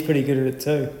think he's pretty good at it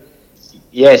too.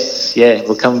 Yes,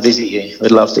 we'll come visit you.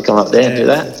 We'd love to come up there and do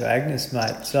that. To Agnes,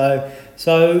 mate.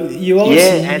 So you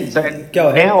obviously and so go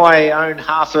ahead. Now I own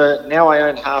half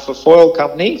a foil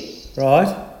company, right?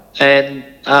 And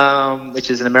which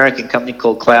is an American company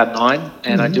called Cloud9,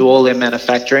 and I do all their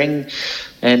manufacturing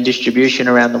and distribution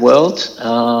around the world,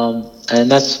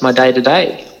 and that's my day to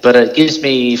day. But it gives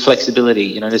me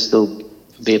flexibility, to still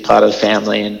be a part of the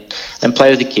family and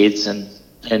play with the kids and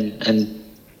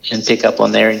pick up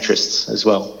on their interests as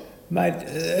well.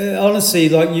 Mate, honestly,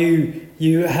 like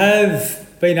you have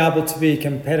been able to be a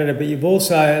competitor, but you've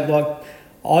also,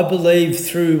 I believe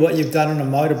through what you've done on a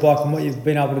motorbike and what you've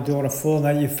been able to do on a foil,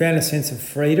 that you've found a sense of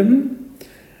freedom.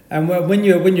 And when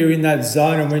you're in that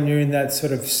zone and when you're in that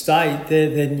sort of state,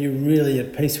 then you're really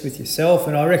at peace with yourself.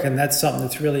 And I reckon that's something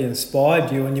that's really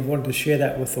inspired you, and you've wanted to share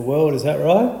that with the world. Is that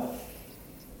right?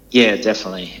 Yeah,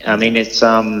 definitely. I mean, it's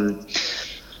I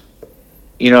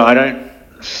don't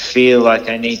feel like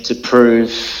I need to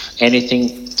prove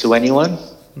anything to anyone.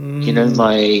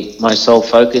 My sole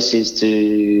focus is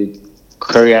to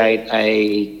create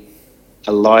a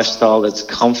lifestyle that's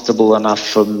comfortable enough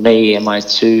for me and my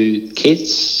 2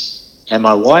 kids and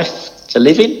my wife to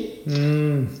live in.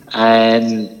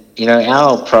 And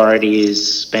our priority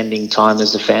is spending time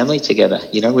as a family together.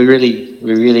 We really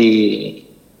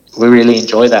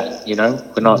enjoy that.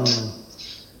 We're not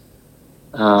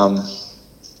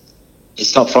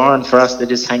it's not foreign for us to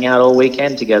just hang out all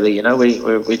weekend together. You know,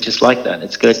 we just like that.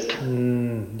 It's good.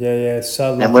 Yeah.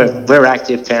 So and we're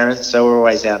active parents, so we're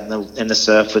always out in the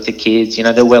surf with the kids. You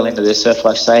know, they're well into their surf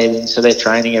life savings, so they're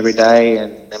training every day,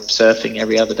 and I'm surfing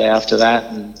every other day after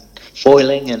that, and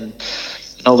foiling and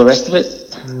all the rest of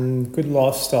it. Good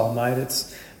lifestyle, mate.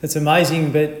 It's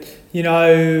amazing, but you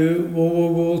know,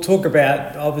 we'll talk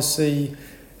about obviously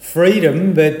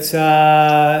freedom, but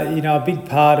you know, a big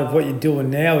part of what you're doing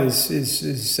now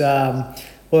is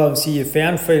well, obviously you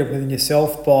found freedom within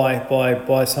yourself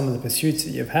by some of the pursuits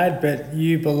that you've had, but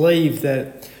you believe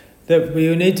that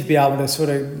we need to be able to sort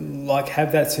of like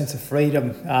have that sense of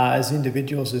freedom as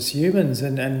individuals, as humans,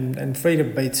 and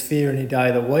freedom beats fear any day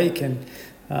of the week. And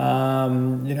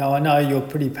you know, I know you're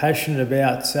pretty passionate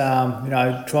about you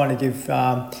know, trying to give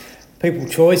people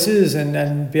choices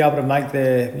and be able to make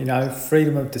their, you know,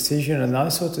 freedom of decision and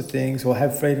those sorts of things, or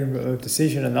have freedom of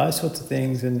decision and those sorts of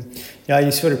things. And you know,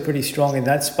 you're sort of pretty strong in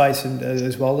that space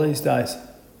as well these days.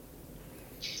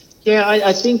 Yeah,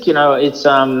 I think, you know, it's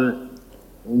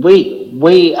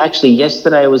we actually,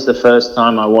 yesterday was the first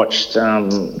time I watched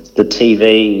the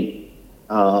TV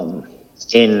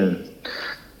in,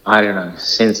 I don't know,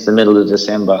 since the middle of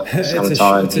December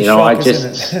sometime. It's a shock,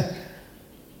 isn't it?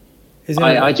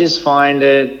 I just find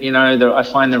it, you know, I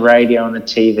find the radio and the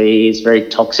TV is very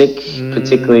toxic,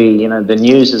 particularly, you know, the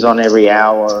news is on every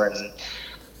hour,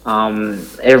 and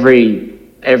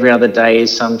every other day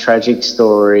is some tragic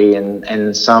story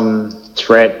and some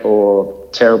threat or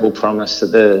terrible promise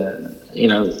that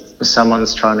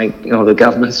someone's trying to, the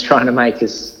government's trying to make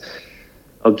us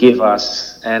or give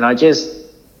us. And I just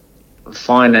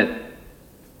find it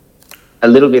a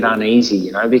little bit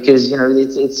uneasy, because,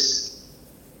 it's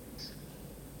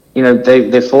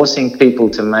they're forcing people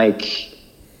to make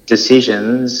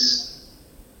decisions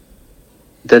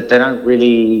that they don't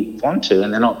really want to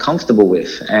and they're not comfortable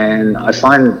with. And I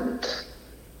find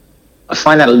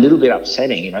that a little bit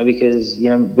upsetting, because,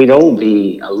 we'd all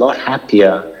be a lot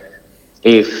happier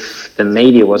if the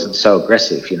media wasn't so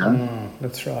aggressive,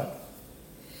 That's right.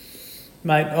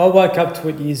 Mate, I woke up to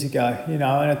it years ago,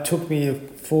 and it took me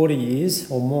 40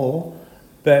 years or more.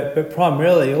 But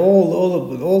primarily,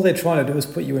 all they're trying to do is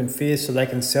put you in fear so they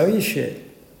can sell you shit.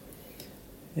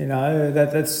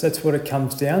 That's what it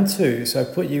comes down to. So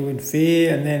put you in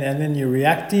fear, and then you're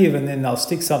reactive, and then they'll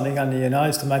stick something under your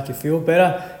nose to make you feel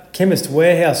better. Chemist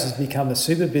Warehouse has become a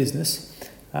super business.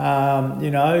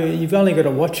 You've only got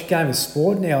to watch a game of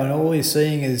sport now, and all you're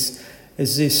seeing is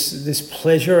this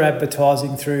pleasure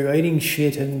advertising through eating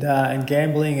shit and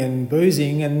gambling and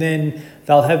boozing, and then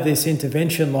they'll have this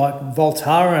intervention like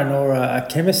Voltaren or a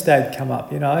chemist ad come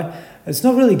up. It's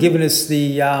not really giving us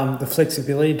the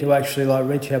flexibility to actually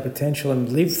reach our potential and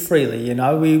live freely.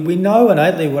 We know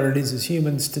innately what it is as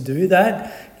humans to do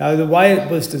that. The way it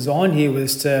was designed here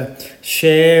was to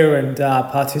share and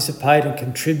participate and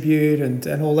contribute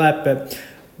and all that, but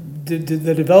the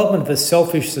development of a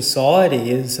selfish society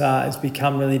has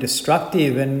become really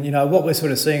destructive, and what we're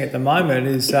sort of seeing at the moment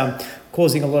is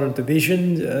causing a lot of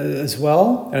division as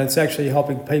well, and it's actually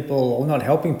helping people, or not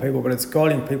helping people, but it's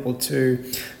guiding people to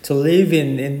live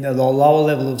in the lower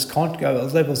levels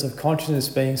of consciousness,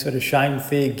 being sort of shame,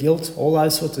 fear, guilt, all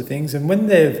those sorts of things. And when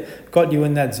they've got you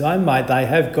in that zone, mate, they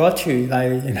have got you.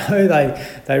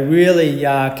 They really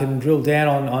can drill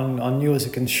down on you as a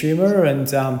consumer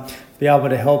and be able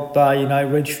to help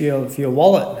reach for your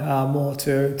wallet more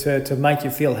to make you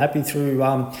feel happy through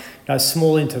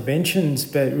small interventions.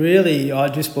 But really, I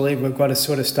just believe we've got to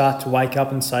sort of start to wake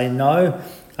up and say no,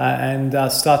 and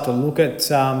start to look at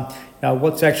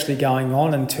what's actually going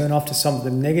on, and turn off to some of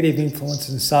the negative influence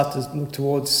and start to look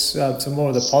towards some more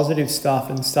of the positive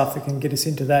stuff and stuff that can get us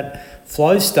into that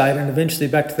flow state, and eventually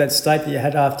back to that state that you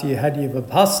had after you had your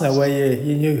Vipassana, where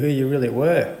you knew who you really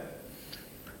were.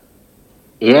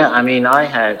 Yeah, I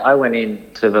went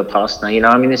into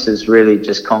Vipassana, this is really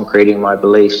just concreting my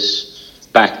beliefs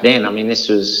back then. This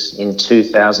was in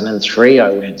 2003 I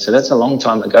went, so that's a long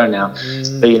time ago now.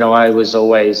 But, I was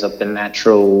always up the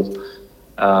natural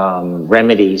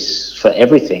remedies for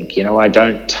everything. I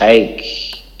don't take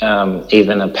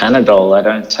even a Panadol. I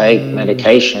don't take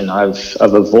medication. I've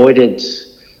avoided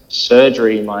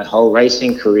surgery my whole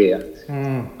racing career,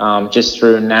 just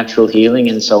through natural healing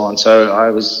and so on. So I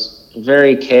was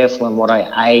very careful in what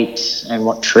I ate and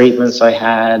what treatments I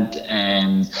had,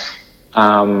 and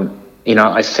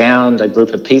I found a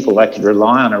group of people I could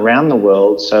rely on around the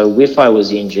world. So if I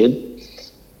was injured,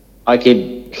 I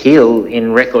could heal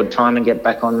in record time and get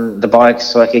back on the bike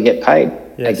so I could get paid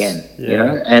again,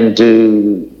 and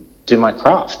do my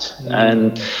craft.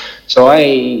 And so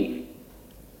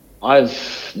I've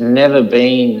never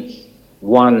been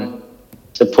one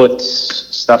to put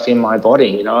stuff in my body.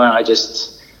 You know, I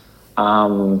just,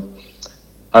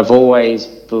 I've always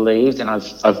believed, and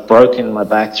I've broken my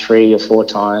back 3 or 4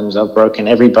 times. I've broken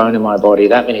every bone in my body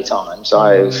that many times.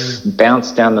 I've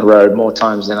bounced down the road more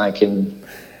times than I can.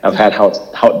 I've had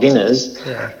hot dinners.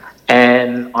 Yeah.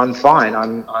 And I'm fine.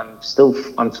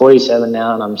 I'm 47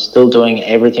 now, and I'm still doing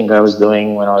everything I was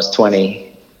doing when I was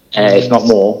 20, if not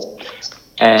more.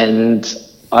 And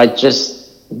I just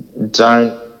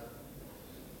don't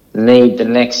need the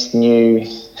next new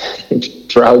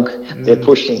drug they're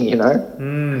pushing, you know.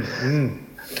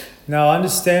 No, I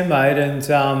understand, mate, and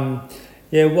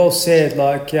yeah, well said.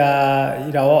 Like, you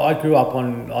know, I grew up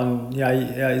on you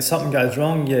know, if something goes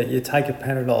wrong, you take a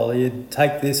Panadol, you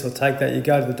take this or take that, you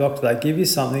go to the doctor, they give you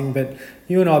something, but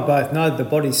you and I both know the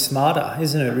body's smarter,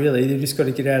 isn't it, really? You've just got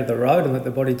to get out of the road and let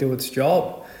the body do its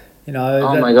job, you know.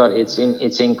 Oh, my God, it's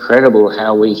incredible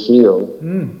how we heal.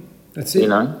 That's it. You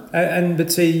know? But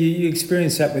see, you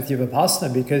experience that with your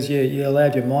Vipassana because you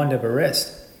allowed your mind to have a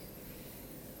rest.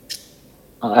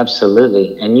 Oh,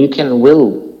 absolutely. And you can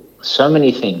will so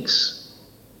many things.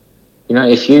 You know,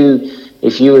 if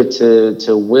you were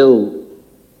to will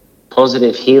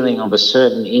positive healing of a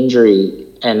certain injury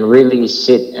and really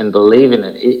sit and believe in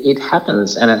it, it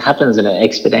happens, and it happens at an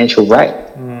exponential rate.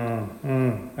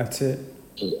 That's it.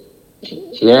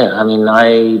 Yeah, I mean,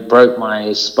 I broke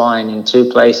my spine in 2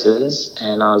 places,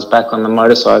 and I was back on the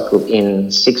motorcycle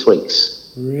in 6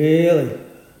 weeks. Really?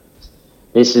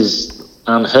 This is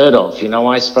unheard of. You know,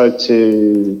 I spoke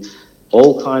to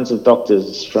all kinds of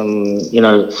doctors, from, you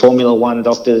know, Formula One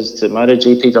doctors to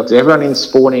MotoGP doctors, everyone in the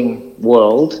sporting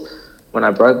world, when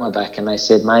I broke my back, and they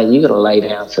said, mate, you got to lay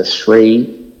down for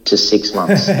 3 to 6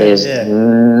 months. There's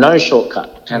no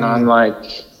shortcut. And I'm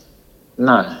like,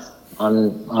 no,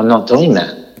 I'm not doing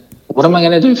that. What am I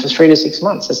going to do for 3 to 6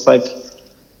 months? It's like,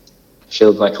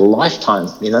 feels like a lifetime,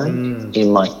 you know,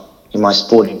 in my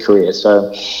sporting career.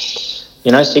 So,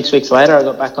 you know, 6 weeks later, I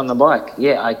got back on the bike.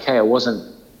 Yeah, okay, I wasn't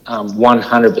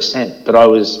 100%, but I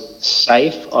was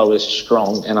safe, I was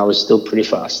strong, and I was still pretty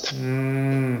fast.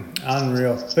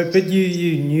 Unreal. But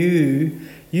you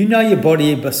know your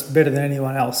body better than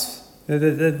anyone else.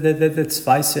 Let's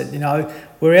face it, you know,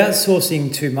 we're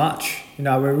outsourcing too much. You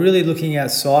know, we're really looking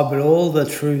outside, but all the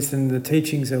truth and the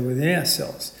teachings are within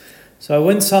ourselves. So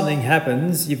when something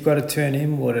happens, you've got to turn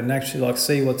inward and actually like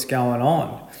see what's going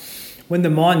on. When the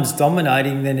mind's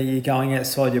dominating, then you're going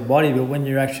outside your body, but when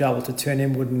you're actually able to turn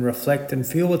inward and reflect and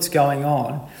feel what's going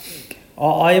on,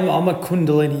 I'm a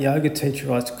Kundalini yoga teacher.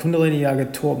 Kundalini yoga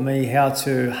taught me how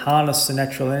to harness the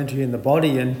natural energy in the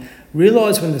body and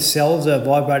realise when the cells are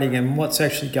vibrating and what's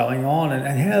actually going on,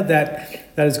 and how that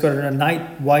has got an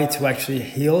innate way to actually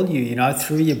heal you, you know,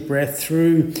 through your breath,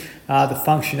 through the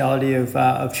functionality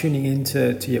of tuning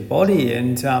into your body.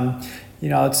 And you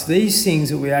know, it's these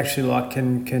things that we actually like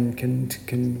can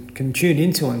tune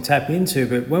into and tap into.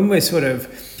 But when we're sort of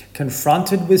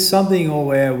confronted with something, or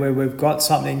where we've got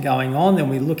something going on, then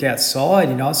we look outside.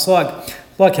 You know, it's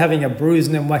like having a bruise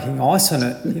and then whacking ice on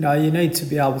it. You know, you need to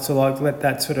be able to like let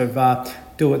that sort of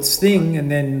do its thing, and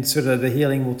then sort of the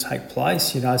healing will take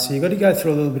place. You know, so you've got to go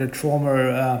through a little bit of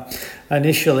trauma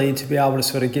initially to be able to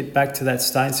sort of get back to that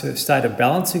state of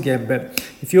balance again. But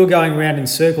if you're going around in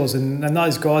circles, and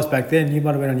those guys back then, you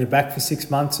might have been on your back for 6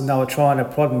 months and they were trying to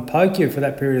prod and poke you for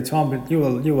that period of time, but you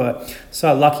were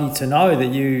so lucky to know that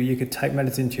you could take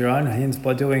matters into your own hands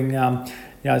by doing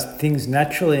you know, things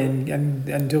naturally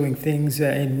and doing things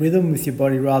in rhythm with your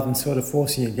body rather than sort of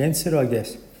forcing against it, I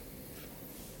guess.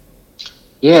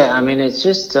 Yeah, I mean, it's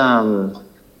just,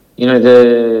 you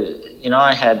know,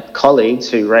 I had colleagues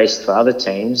who raced for other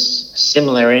teams,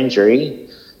 similar injury.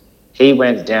 He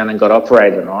went down and got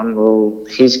operated on. Well,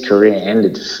 his career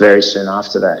ended very soon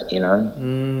after that, you know.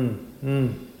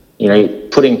 You know,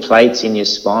 putting plates in your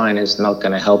spine is not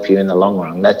going to help you in the long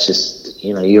run. That's just,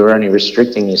 you know, you're only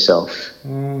restricting yourself.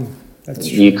 That's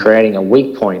true. You're creating a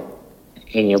weak point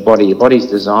in your body. Your body's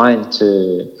designed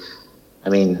to, I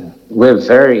mean, we're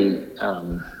very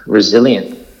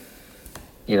resilient.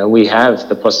 You know, we have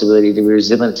the possibility to be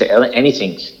resilient to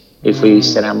anything if we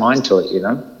set our mind to it, you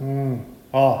know.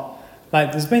 Oh,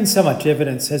 mate, there's been so much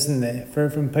evidence, hasn't there,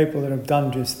 from people that have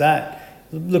done just that.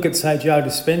 Look at, say, Joe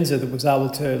Dispenza, that was able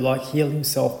to like heal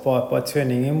himself by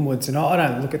turning inwards. And I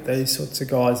don't look at these sorts of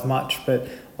guys much, but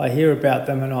I hear about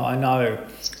them, and I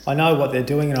know what they're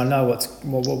doing, and I know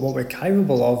what we're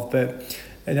capable of. But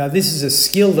you know, this is a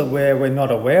skill that we're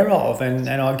not aware of, and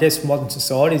I guess modern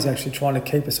society is actually trying to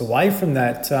keep us away from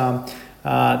that.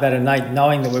 that innate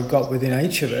knowing that we've got within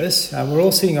each of us. We're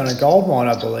all sitting on a gold mine,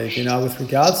 I believe, with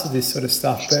regards to this sort of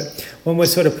stuff. But when we're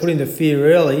sort of put into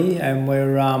fear early and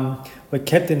we're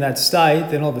kept in that state,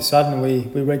 then all of a sudden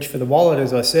we reach for the wallet,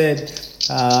 as I said,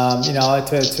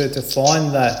 to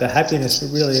find the happiness.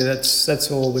 But really,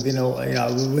 that's all within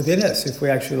us if we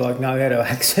actually know how to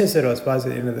access it, I suppose,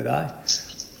 at the end of the day.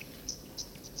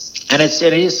 And it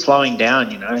is slowing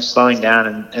down, slowing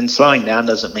down. And slowing down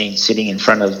doesn't mean sitting in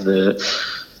front of the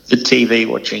TV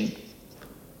watching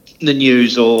the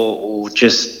news or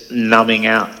just numbing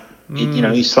out.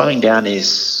 Slowing down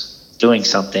is doing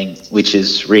something which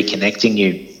is reconnecting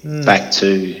you back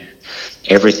to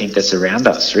everything that's around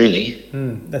us, really.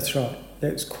 That's right.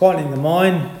 It's quieting the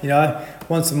mind,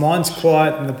 Once the mind's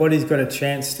quiet and the body's got a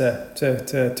chance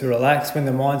to relax, when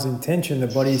the mind's in tension, the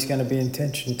body's going to be in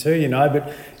tension too,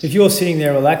 But if you're sitting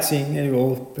there relaxing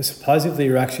or supposedly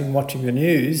relaxing, watching the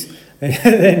news,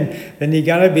 then you're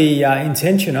going to be in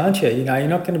tension, aren't you? You're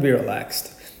not going to be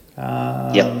relaxed.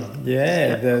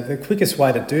 The quickest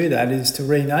way to do that is to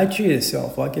re-nature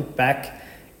yourself, get back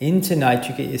into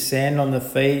nature, get your sand on the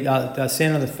feet,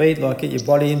 get your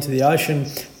body into the ocean,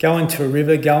 go into a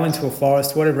river, go into a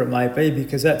forest, whatever it may be,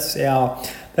 because that's our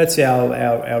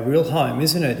real home,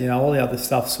 isn't it? All the other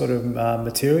stuff's sort of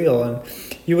material, and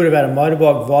you would have had a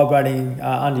motorbike vibrating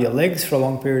under your legs for a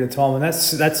long period of time, and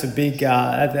that's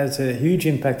a huge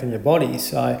impact on your body.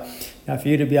 So for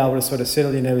you to be able to sort of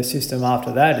settle your nervous system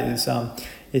after that is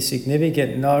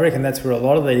significant, and I reckon that's where a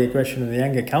lot of the aggression and the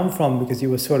anger come from, because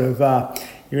you were sort of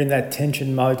you're in that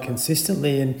tension mode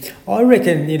consistently. And I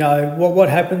reckon what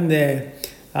happened there,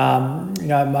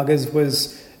 Muggers,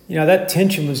 was that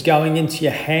tension was going into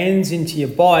your hands, into your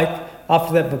bike.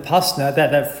 After that vipassana,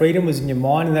 that freedom was in your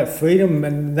mind, and that freedom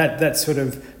and that sort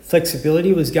of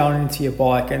flexibility was going into your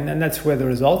bike, and that's where the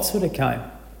results sort of came.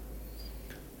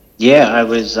 Yeah, I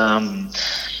was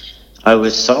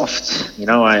soft.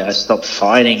 I stopped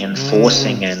fighting and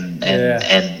forcing and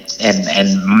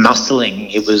muscling.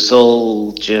 It was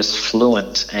all just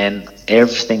fluent, and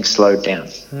everything slowed down.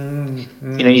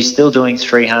 You're still doing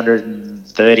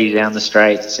 330 down the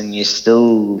straights, and you're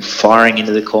still firing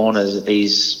into the corners at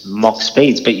these mock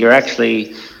speeds, but your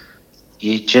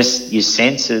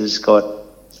senses got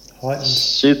heightened,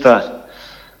 super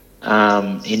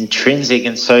intrinsic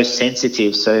and so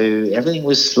sensitive, so everything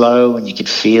was slow, and you could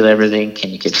feel everything,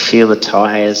 and you could feel the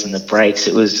tires and the brakes.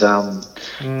 It was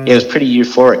it was pretty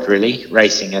euphoric, really,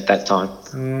 racing at that time.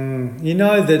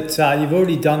 That you've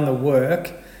already done the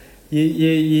work.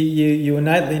 You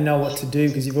innately know what to do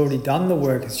because you've already done the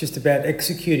work. It's just about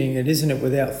executing it, isn't it,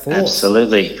 without force?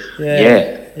 Absolutely.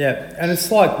 Yeah. And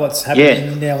it's like what's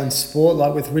happening now in sport,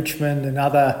 like with Richmond and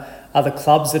other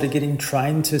clubs that are getting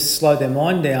trained to slow their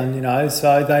mind down,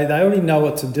 so they already know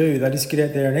what to do. They just get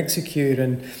out there and execute,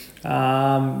 and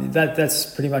that's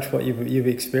pretty much what you've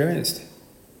experienced.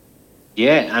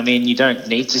 Yeah, you don't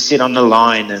need to sit on the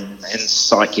line and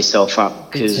psych yourself up,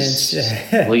 because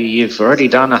you've already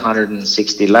done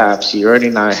 160 laps. You already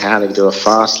know how to do a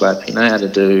fast lap. You know how to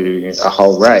do a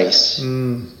whole race.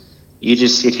 You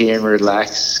just sit here and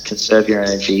relax, conserve your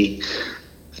energy,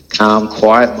 calm,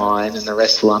 quiet mind, and the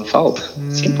rest will unfold.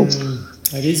 Simple.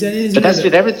 It is. But that's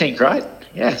with everything, right?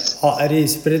 Yes. Oh, it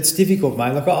is, but it's difficult,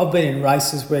 mate. Look, I've been in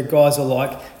races where guys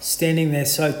are standing there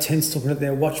so tense, looking at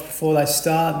their watch before they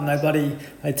start, and they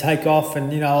take off,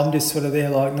 and I'm just sort of there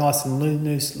nice and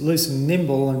loose and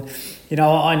nimble, and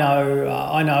I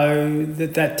know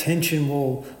that tension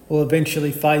will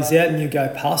eventually phase out, and you go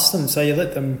past them. So you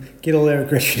let them get all their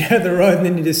aggression out of the road, and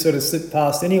then you just sort of slip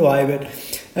past anyway. But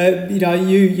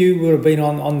you would have been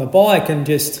on the bike and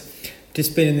just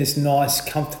been in this nice,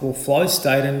 comfortable flow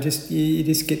state, and you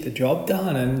just get the job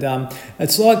done. And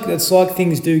it's like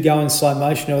things do go in slow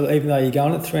motion, even though you're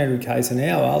going at 300 k's an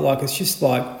hour. It's just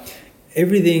like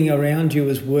everything around you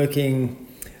is working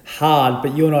hard,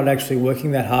 but you're not actually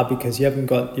working that hard because you haven't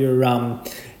got your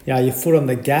your foot on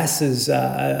the gases,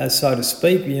 so to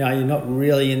speak. You're not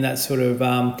really in that sort of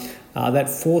that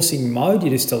forcing mode.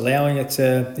 You're just allowing it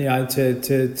to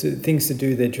things to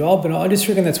do their job. And I just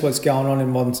reckon that's what's going on in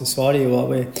modern society.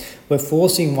 We're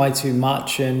forcing way too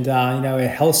much, and our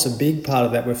health's a big part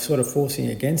of that. We're sort of forcing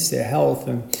against our health,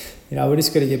 and we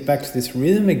just got to get back to this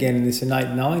rhythm again, and this innate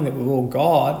knowing that we've all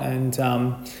got. And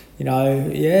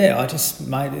I just,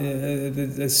 mate,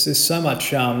 there's so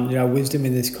much wisdom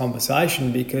in this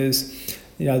conversation, because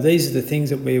these are the things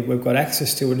that we've got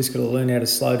access to. We're just got to learn how to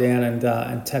slow down and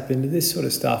tap into this sort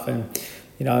of stuff. And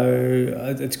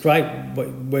it's great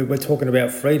we're talking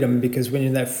about freedom, because when you're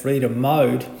in that freedom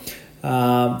mode,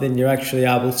 then you're actually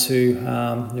able to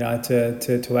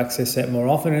to access that more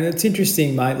often. And it's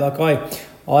interesting, mate. Like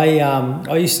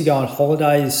I used to go on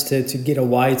holidays to get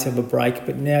away, to have a break,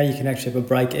 but now you can actually have a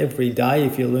break every day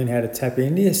if you learn how to tap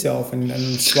into yourself and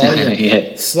slow down,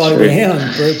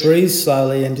 breathe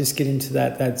slowly, and just get into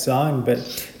that zone. But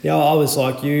I was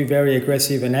like you, very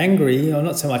aggressive and angry, or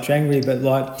not so much angry, but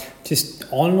like just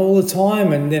on all the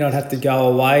time, and then I'd have to go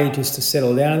away just to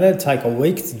settle down, and that'd take a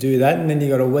week to do that, and then you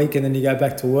got a week, and then you go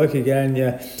back to work again,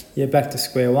 and you're back to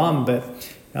square one. But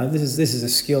this is a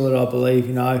skill that I believe,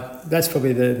 that's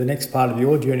probably the next part of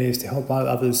your journey, is to help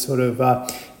others sort of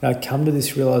come to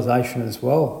this realisation as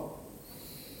well.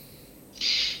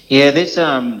 Yeah, there's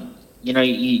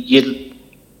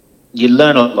you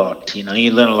learn a lot. You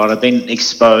learn a lot. I've been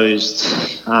exposed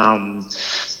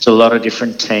to a lot of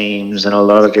different teams and a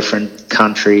lot of different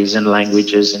countries and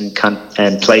languages and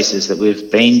places that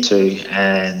we've been to,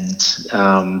 and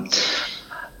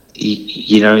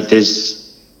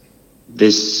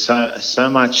there's so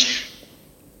much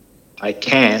I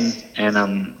can, and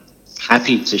I'm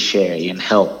happy to share and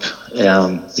help.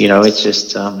 It's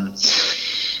just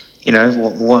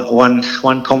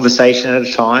one conversation at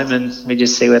a time, and we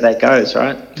just see where that goes,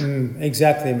 right?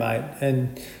 Exactly, mate.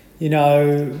 And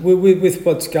with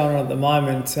what's going on at the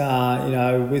moment,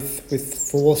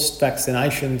 with forced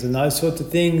vaccinations and those sorts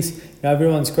of things,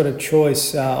 everyone's got a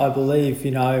choice. I believe,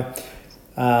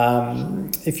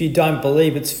 if you don't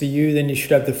believe it's for you, then you should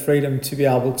have the freedom to be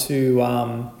able to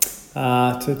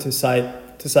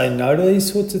say no to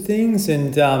these sorts of things.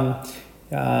 And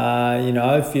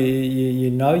if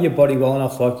you know your body well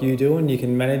enough, like you do, and you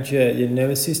can manage your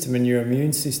nervous system and your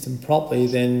immune system properly,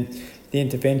 then the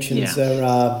interventions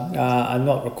are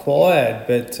not required.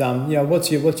 But what's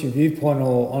your viewpoint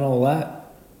on all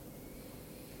that?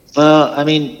 Well, I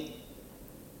mean,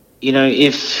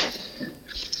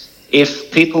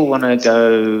 if people want to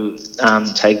go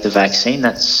take the vaccine,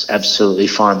 that's absolutely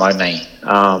fine by me.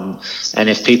 And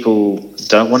if people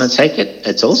don't want to take it,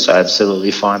 it's also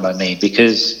absolutely fine by me,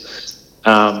 because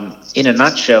in a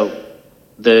nutshell,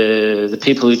 the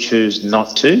people who choose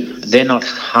not to, they're not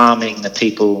harming the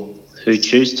people who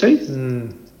choose to,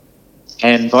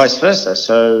 and vice versa.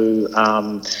 So,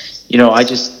 I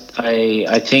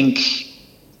think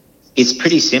it's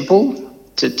pretty simple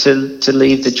to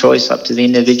leave the choice up to the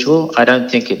individual. I don't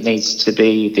think it needs to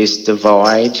be this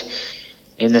divide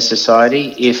in the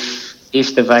society.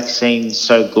 If the vaccine's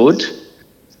so good,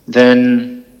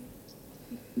 then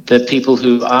the people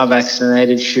who are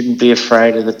vaccinated shouldn't be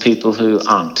afraid of the people who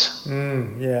aren't.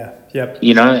 Yep.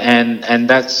 And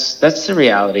that's the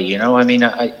reality. I mean,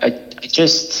 I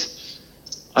just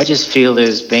feel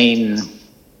there's been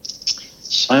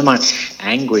so much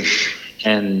anguish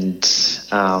and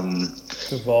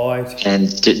divide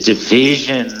and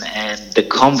division, and the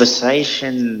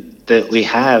conversation that we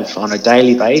have on a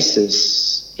daily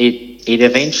basis, it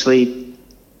eventually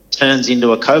turns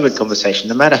into a COVID conversation.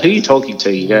 No matter who you're talking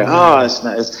to, you go, it's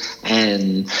no,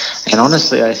 and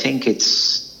honestly, I think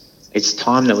it's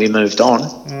time that we moved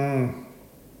on.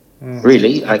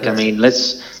 Really, like, I mean,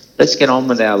 let's get on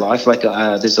with our life. Like,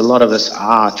 there's a lot of us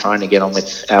are trying to get on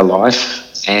with our life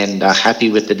and are happy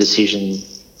with the decisions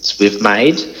we've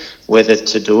made, whether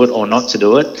to do it or not to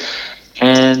do it,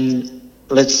 and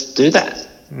let's do that.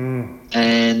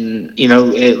 And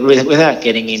without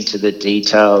getting into the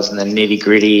details and the nitty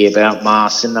gritty about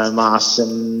masks and no masks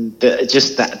and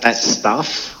just that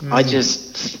stuff,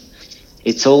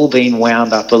 it's all been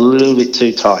wound up a little bit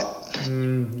too tight.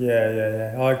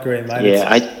 Yeah. I agree, mate. Yeah,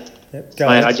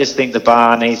 I just think the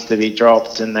bar needs to be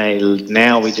dropped, and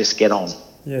now we just get on.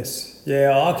 Yes.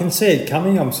 Yeah, I can see it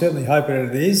coming. I'm certainly hoping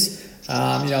it is.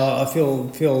 I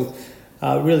feel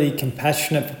really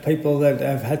compassionate for people that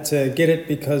have had to get it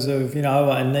because of,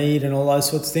 a need and all those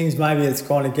sorts of things. Maybe it's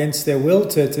gone against their will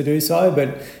to do so,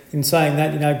 but in saying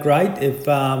that, great. If,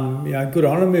 good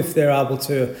on them if they're able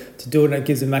to do it, and it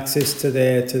gives them access to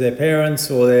their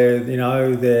parents or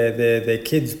their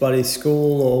kids' bloody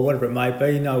school or whatever it may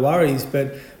be, no worries.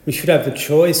 But we should have the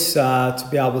choice to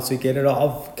be able to get it.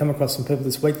 I've come across some people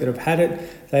this week that have had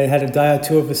it. They had a day or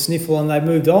two of a sniffle and they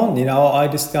moved on. I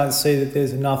just don't see that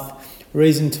there's enough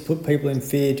reason to put people in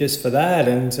fear just for that.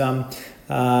 And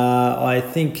I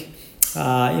think,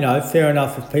 fair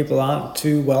enough, if people aren't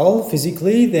too well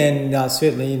physically, then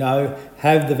certainly,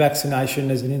 have the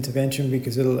vaccination as an intervention,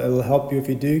 because it'll help you if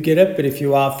you do get it. But if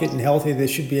you are fit and healthy, there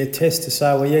should be a test to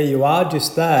say, well, yeah, you are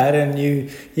just that, and you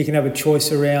can have a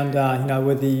choice around,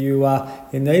 whether you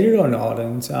need it or not.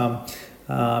 And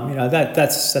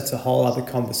that's a whole other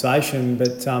conversation.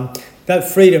 But that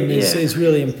freedom is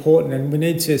really important, and we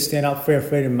need to stand up for our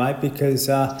freedom, mate, because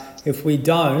if we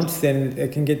don't, then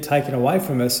it can get taken away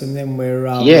from us, and then we're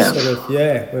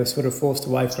sort of forced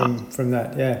away from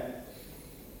that. Yeah.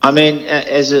 I mean,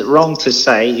 is it wrong to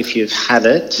say if you've had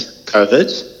it,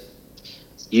 COVID,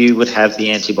 you would have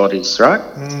the antibodies, right?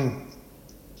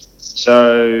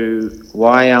 So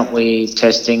why aren't we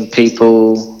testing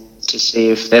people to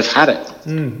see if they've had it?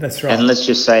 That's right. And let's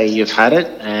just say you've had it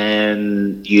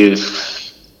and you've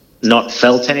not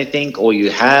felt anything, or you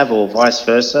have, or vice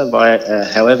versa.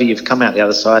 However, you've come out the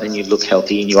other side and you look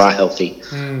healthy and you are healthy.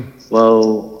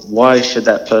 Well, why should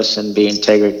that person be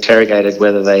interrogated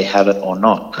whether they have it or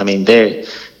not? I mean, they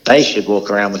should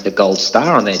walk around with a gold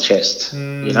star on their chest,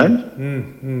 you know?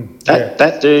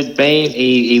 That dude,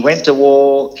 he went to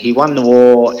war, he won the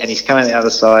war, and he's come out the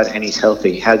other side and he's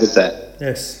healthy. How good's that?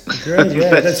 Yes, agreed.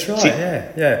 Yeah, that's right.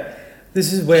 Yeah.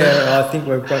 This is where I think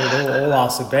we've got it all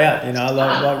us about, you know,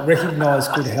 like recognise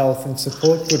good health and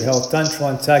support good health. Don't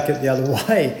try and take it the other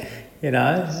way, you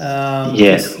know.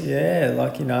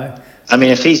 Like, you know. I mean,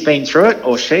 if he's been through it,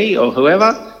 or she, or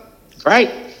whoever, great.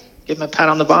 Give them a pat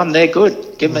on the bum. They're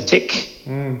good. Give them a tick.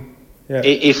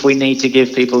 If we need to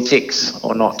give people ticks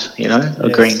or not, you know, a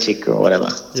green tick or whatever.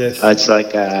 Yes. It's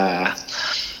like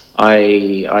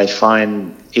I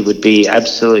find it would be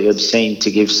absolutely obscene to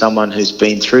give someone who's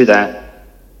been through that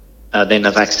then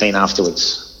a vaccine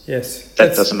afterwards. Yes.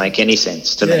 That doesn't make any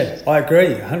sense to me. Yeah, I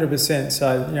agree, 100%.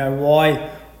 So, you know, why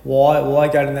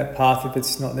go down that path if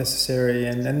it's not necessary?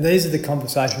 And these are the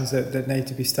conversations that need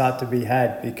to start to be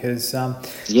had, because, at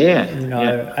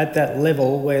that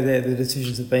level where the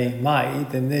decisions are being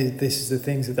made, then this is the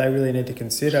things that they really need to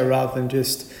consider, rather than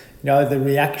just, you know, the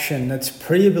reaction. That's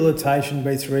prehabilitation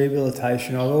beats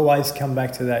rehabilitation. I'll always come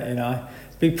back to that, you know.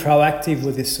 Be proactive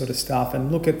with this sort of stuff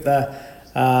and look at the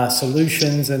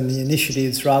solutions and the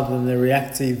initiatives rather than the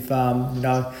reactive,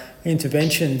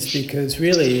 interventions, because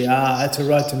really it's a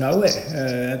road to nowhere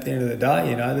at the end of the day.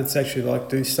 You know, that's actually like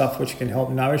do stuff which can help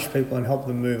nourish people and help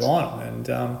them move on. And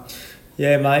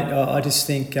mate, I just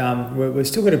think we've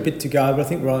still got a bit to go, but I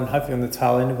think we're hopefully on the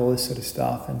tail end of all this sort of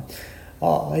stuff. And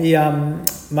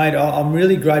mate, I'm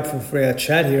really grateful for our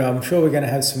chat here. I'm sure we're going to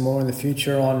have some more in the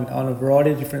future on a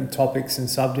variety of different topics and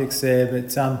subjects there.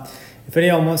 But if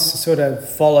anyone wants to sort of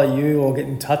follow you or get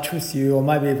in touch with you, or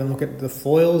maybe even look at the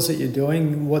foils that you're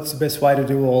doing, what's the best way to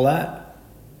do all that?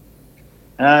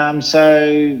 There's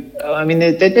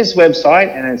this website,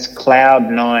 and it's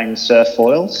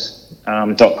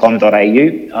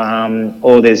cloud9surffoils.com.au,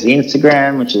 or there's the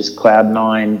Instagram, which is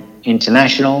Cloud9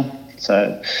 International.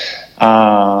 So,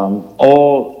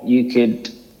 or you could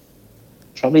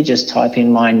probably just type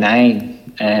in my name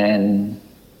and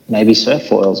maybe surf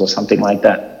foils or something like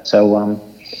that. So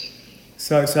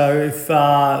if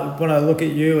want to look at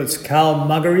you, it's Karl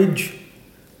Muggerigde.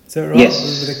 Is that right?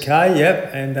 Yes. With a K, yep.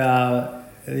 And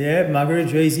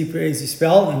Muggeridge, easy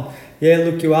spell. And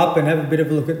look you up and have a bit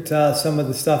of a look at some of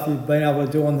the stuff you've been able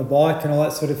to do on the bike and all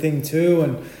that sort of thing too.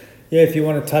 And if you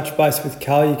want to touch base with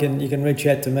Karl, you can reach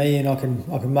out to me and I can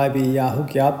maybe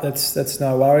hook you up. That's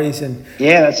no worries. And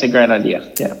that's a great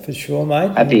idea. Yeah, for sure,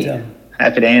 mate.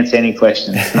 Happy to answer any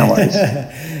questions. No worries.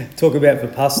 Talk about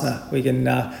Vipassana. We can we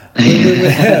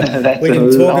can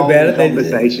talk about it.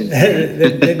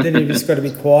 Then you've just got to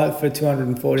be quiet for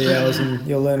 240 hours and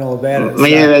you'll learn all about it.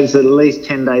 There's at least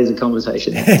 10 days of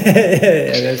conversation.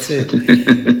 That's it.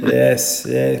 Yes,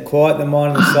 quiet the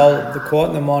mind and the soul. The quiet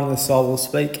in the mind and the soul will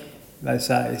speak, they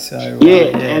say. So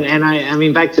and I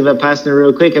mean, back to Vipassana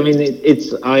real quick. I mean,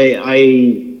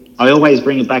 I always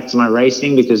bring it back to my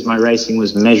racing, because my racing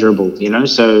was measurable, you know,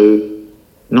 so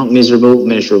not miserable,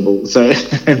 measurable. So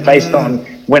based on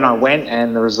when I went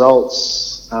and the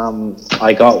results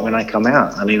I got when I come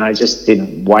out, I mean, I just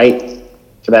didn't wait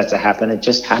for that to happen. It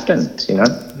just happened, you know.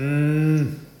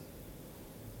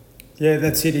 Yeah,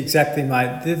 that's it exactly,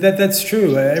 mate. That's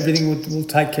true. Everything will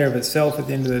take care of itself at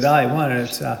the end of the day, won't it?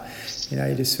 It's, you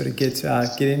just sort of get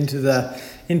into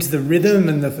the rhythm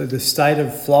and the state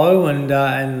of flow, and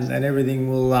everything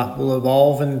will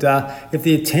evolve. And if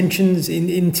the intention's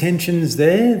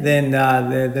there, then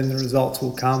the results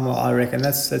will come. I reckon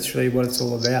that's really what it's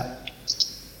all about.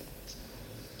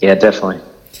 Yeah, definitely.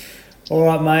 All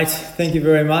right, mate. Thank you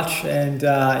very much. And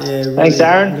really, thanks,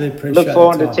 Aaron. Really appreciate Look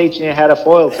forward to teaching you how to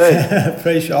foil too.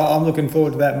 I'm looking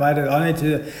forward to that, mate. I need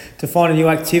to find a new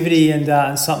activity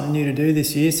and something new to do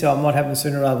this year, so it might happen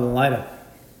sooner rather than later.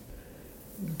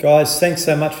 Guys, thanks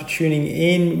so much for tuning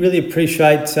in. Really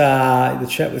appreciate the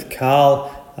chat with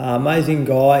Karl. Amazing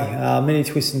guy. Many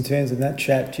twists and turns in that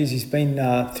chat. Geez, he's been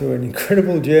through an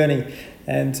incredible journey.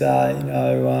 And,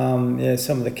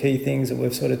 some of the key things that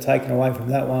we've sort of taken away from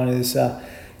that one is,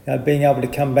 being able to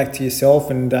come back to yourself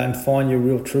and find your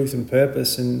real truth and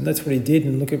purpose. And that's what he did,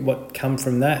 and look at what come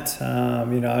from that,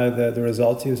 the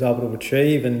results he was able to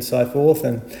achieve and so forth.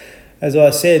 And as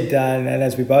I said, and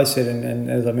as we both said, and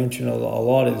as I mentioned a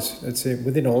lot, it's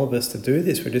within all of us to do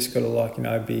this. We just got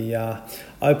to be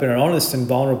open and honest and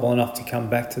vulnerable enough to come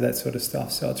back to that sort of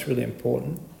stuff. So it's really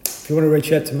important. If you want to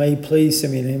reach out to me, please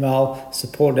send me an email,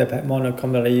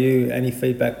 support@outbackmind.com.au. Any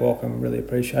feedback, welcome, really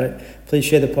appreciate it. Please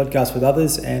share the podcast with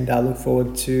others, and I look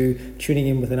forward to tuning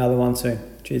in with another one soon.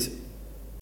 Cheers.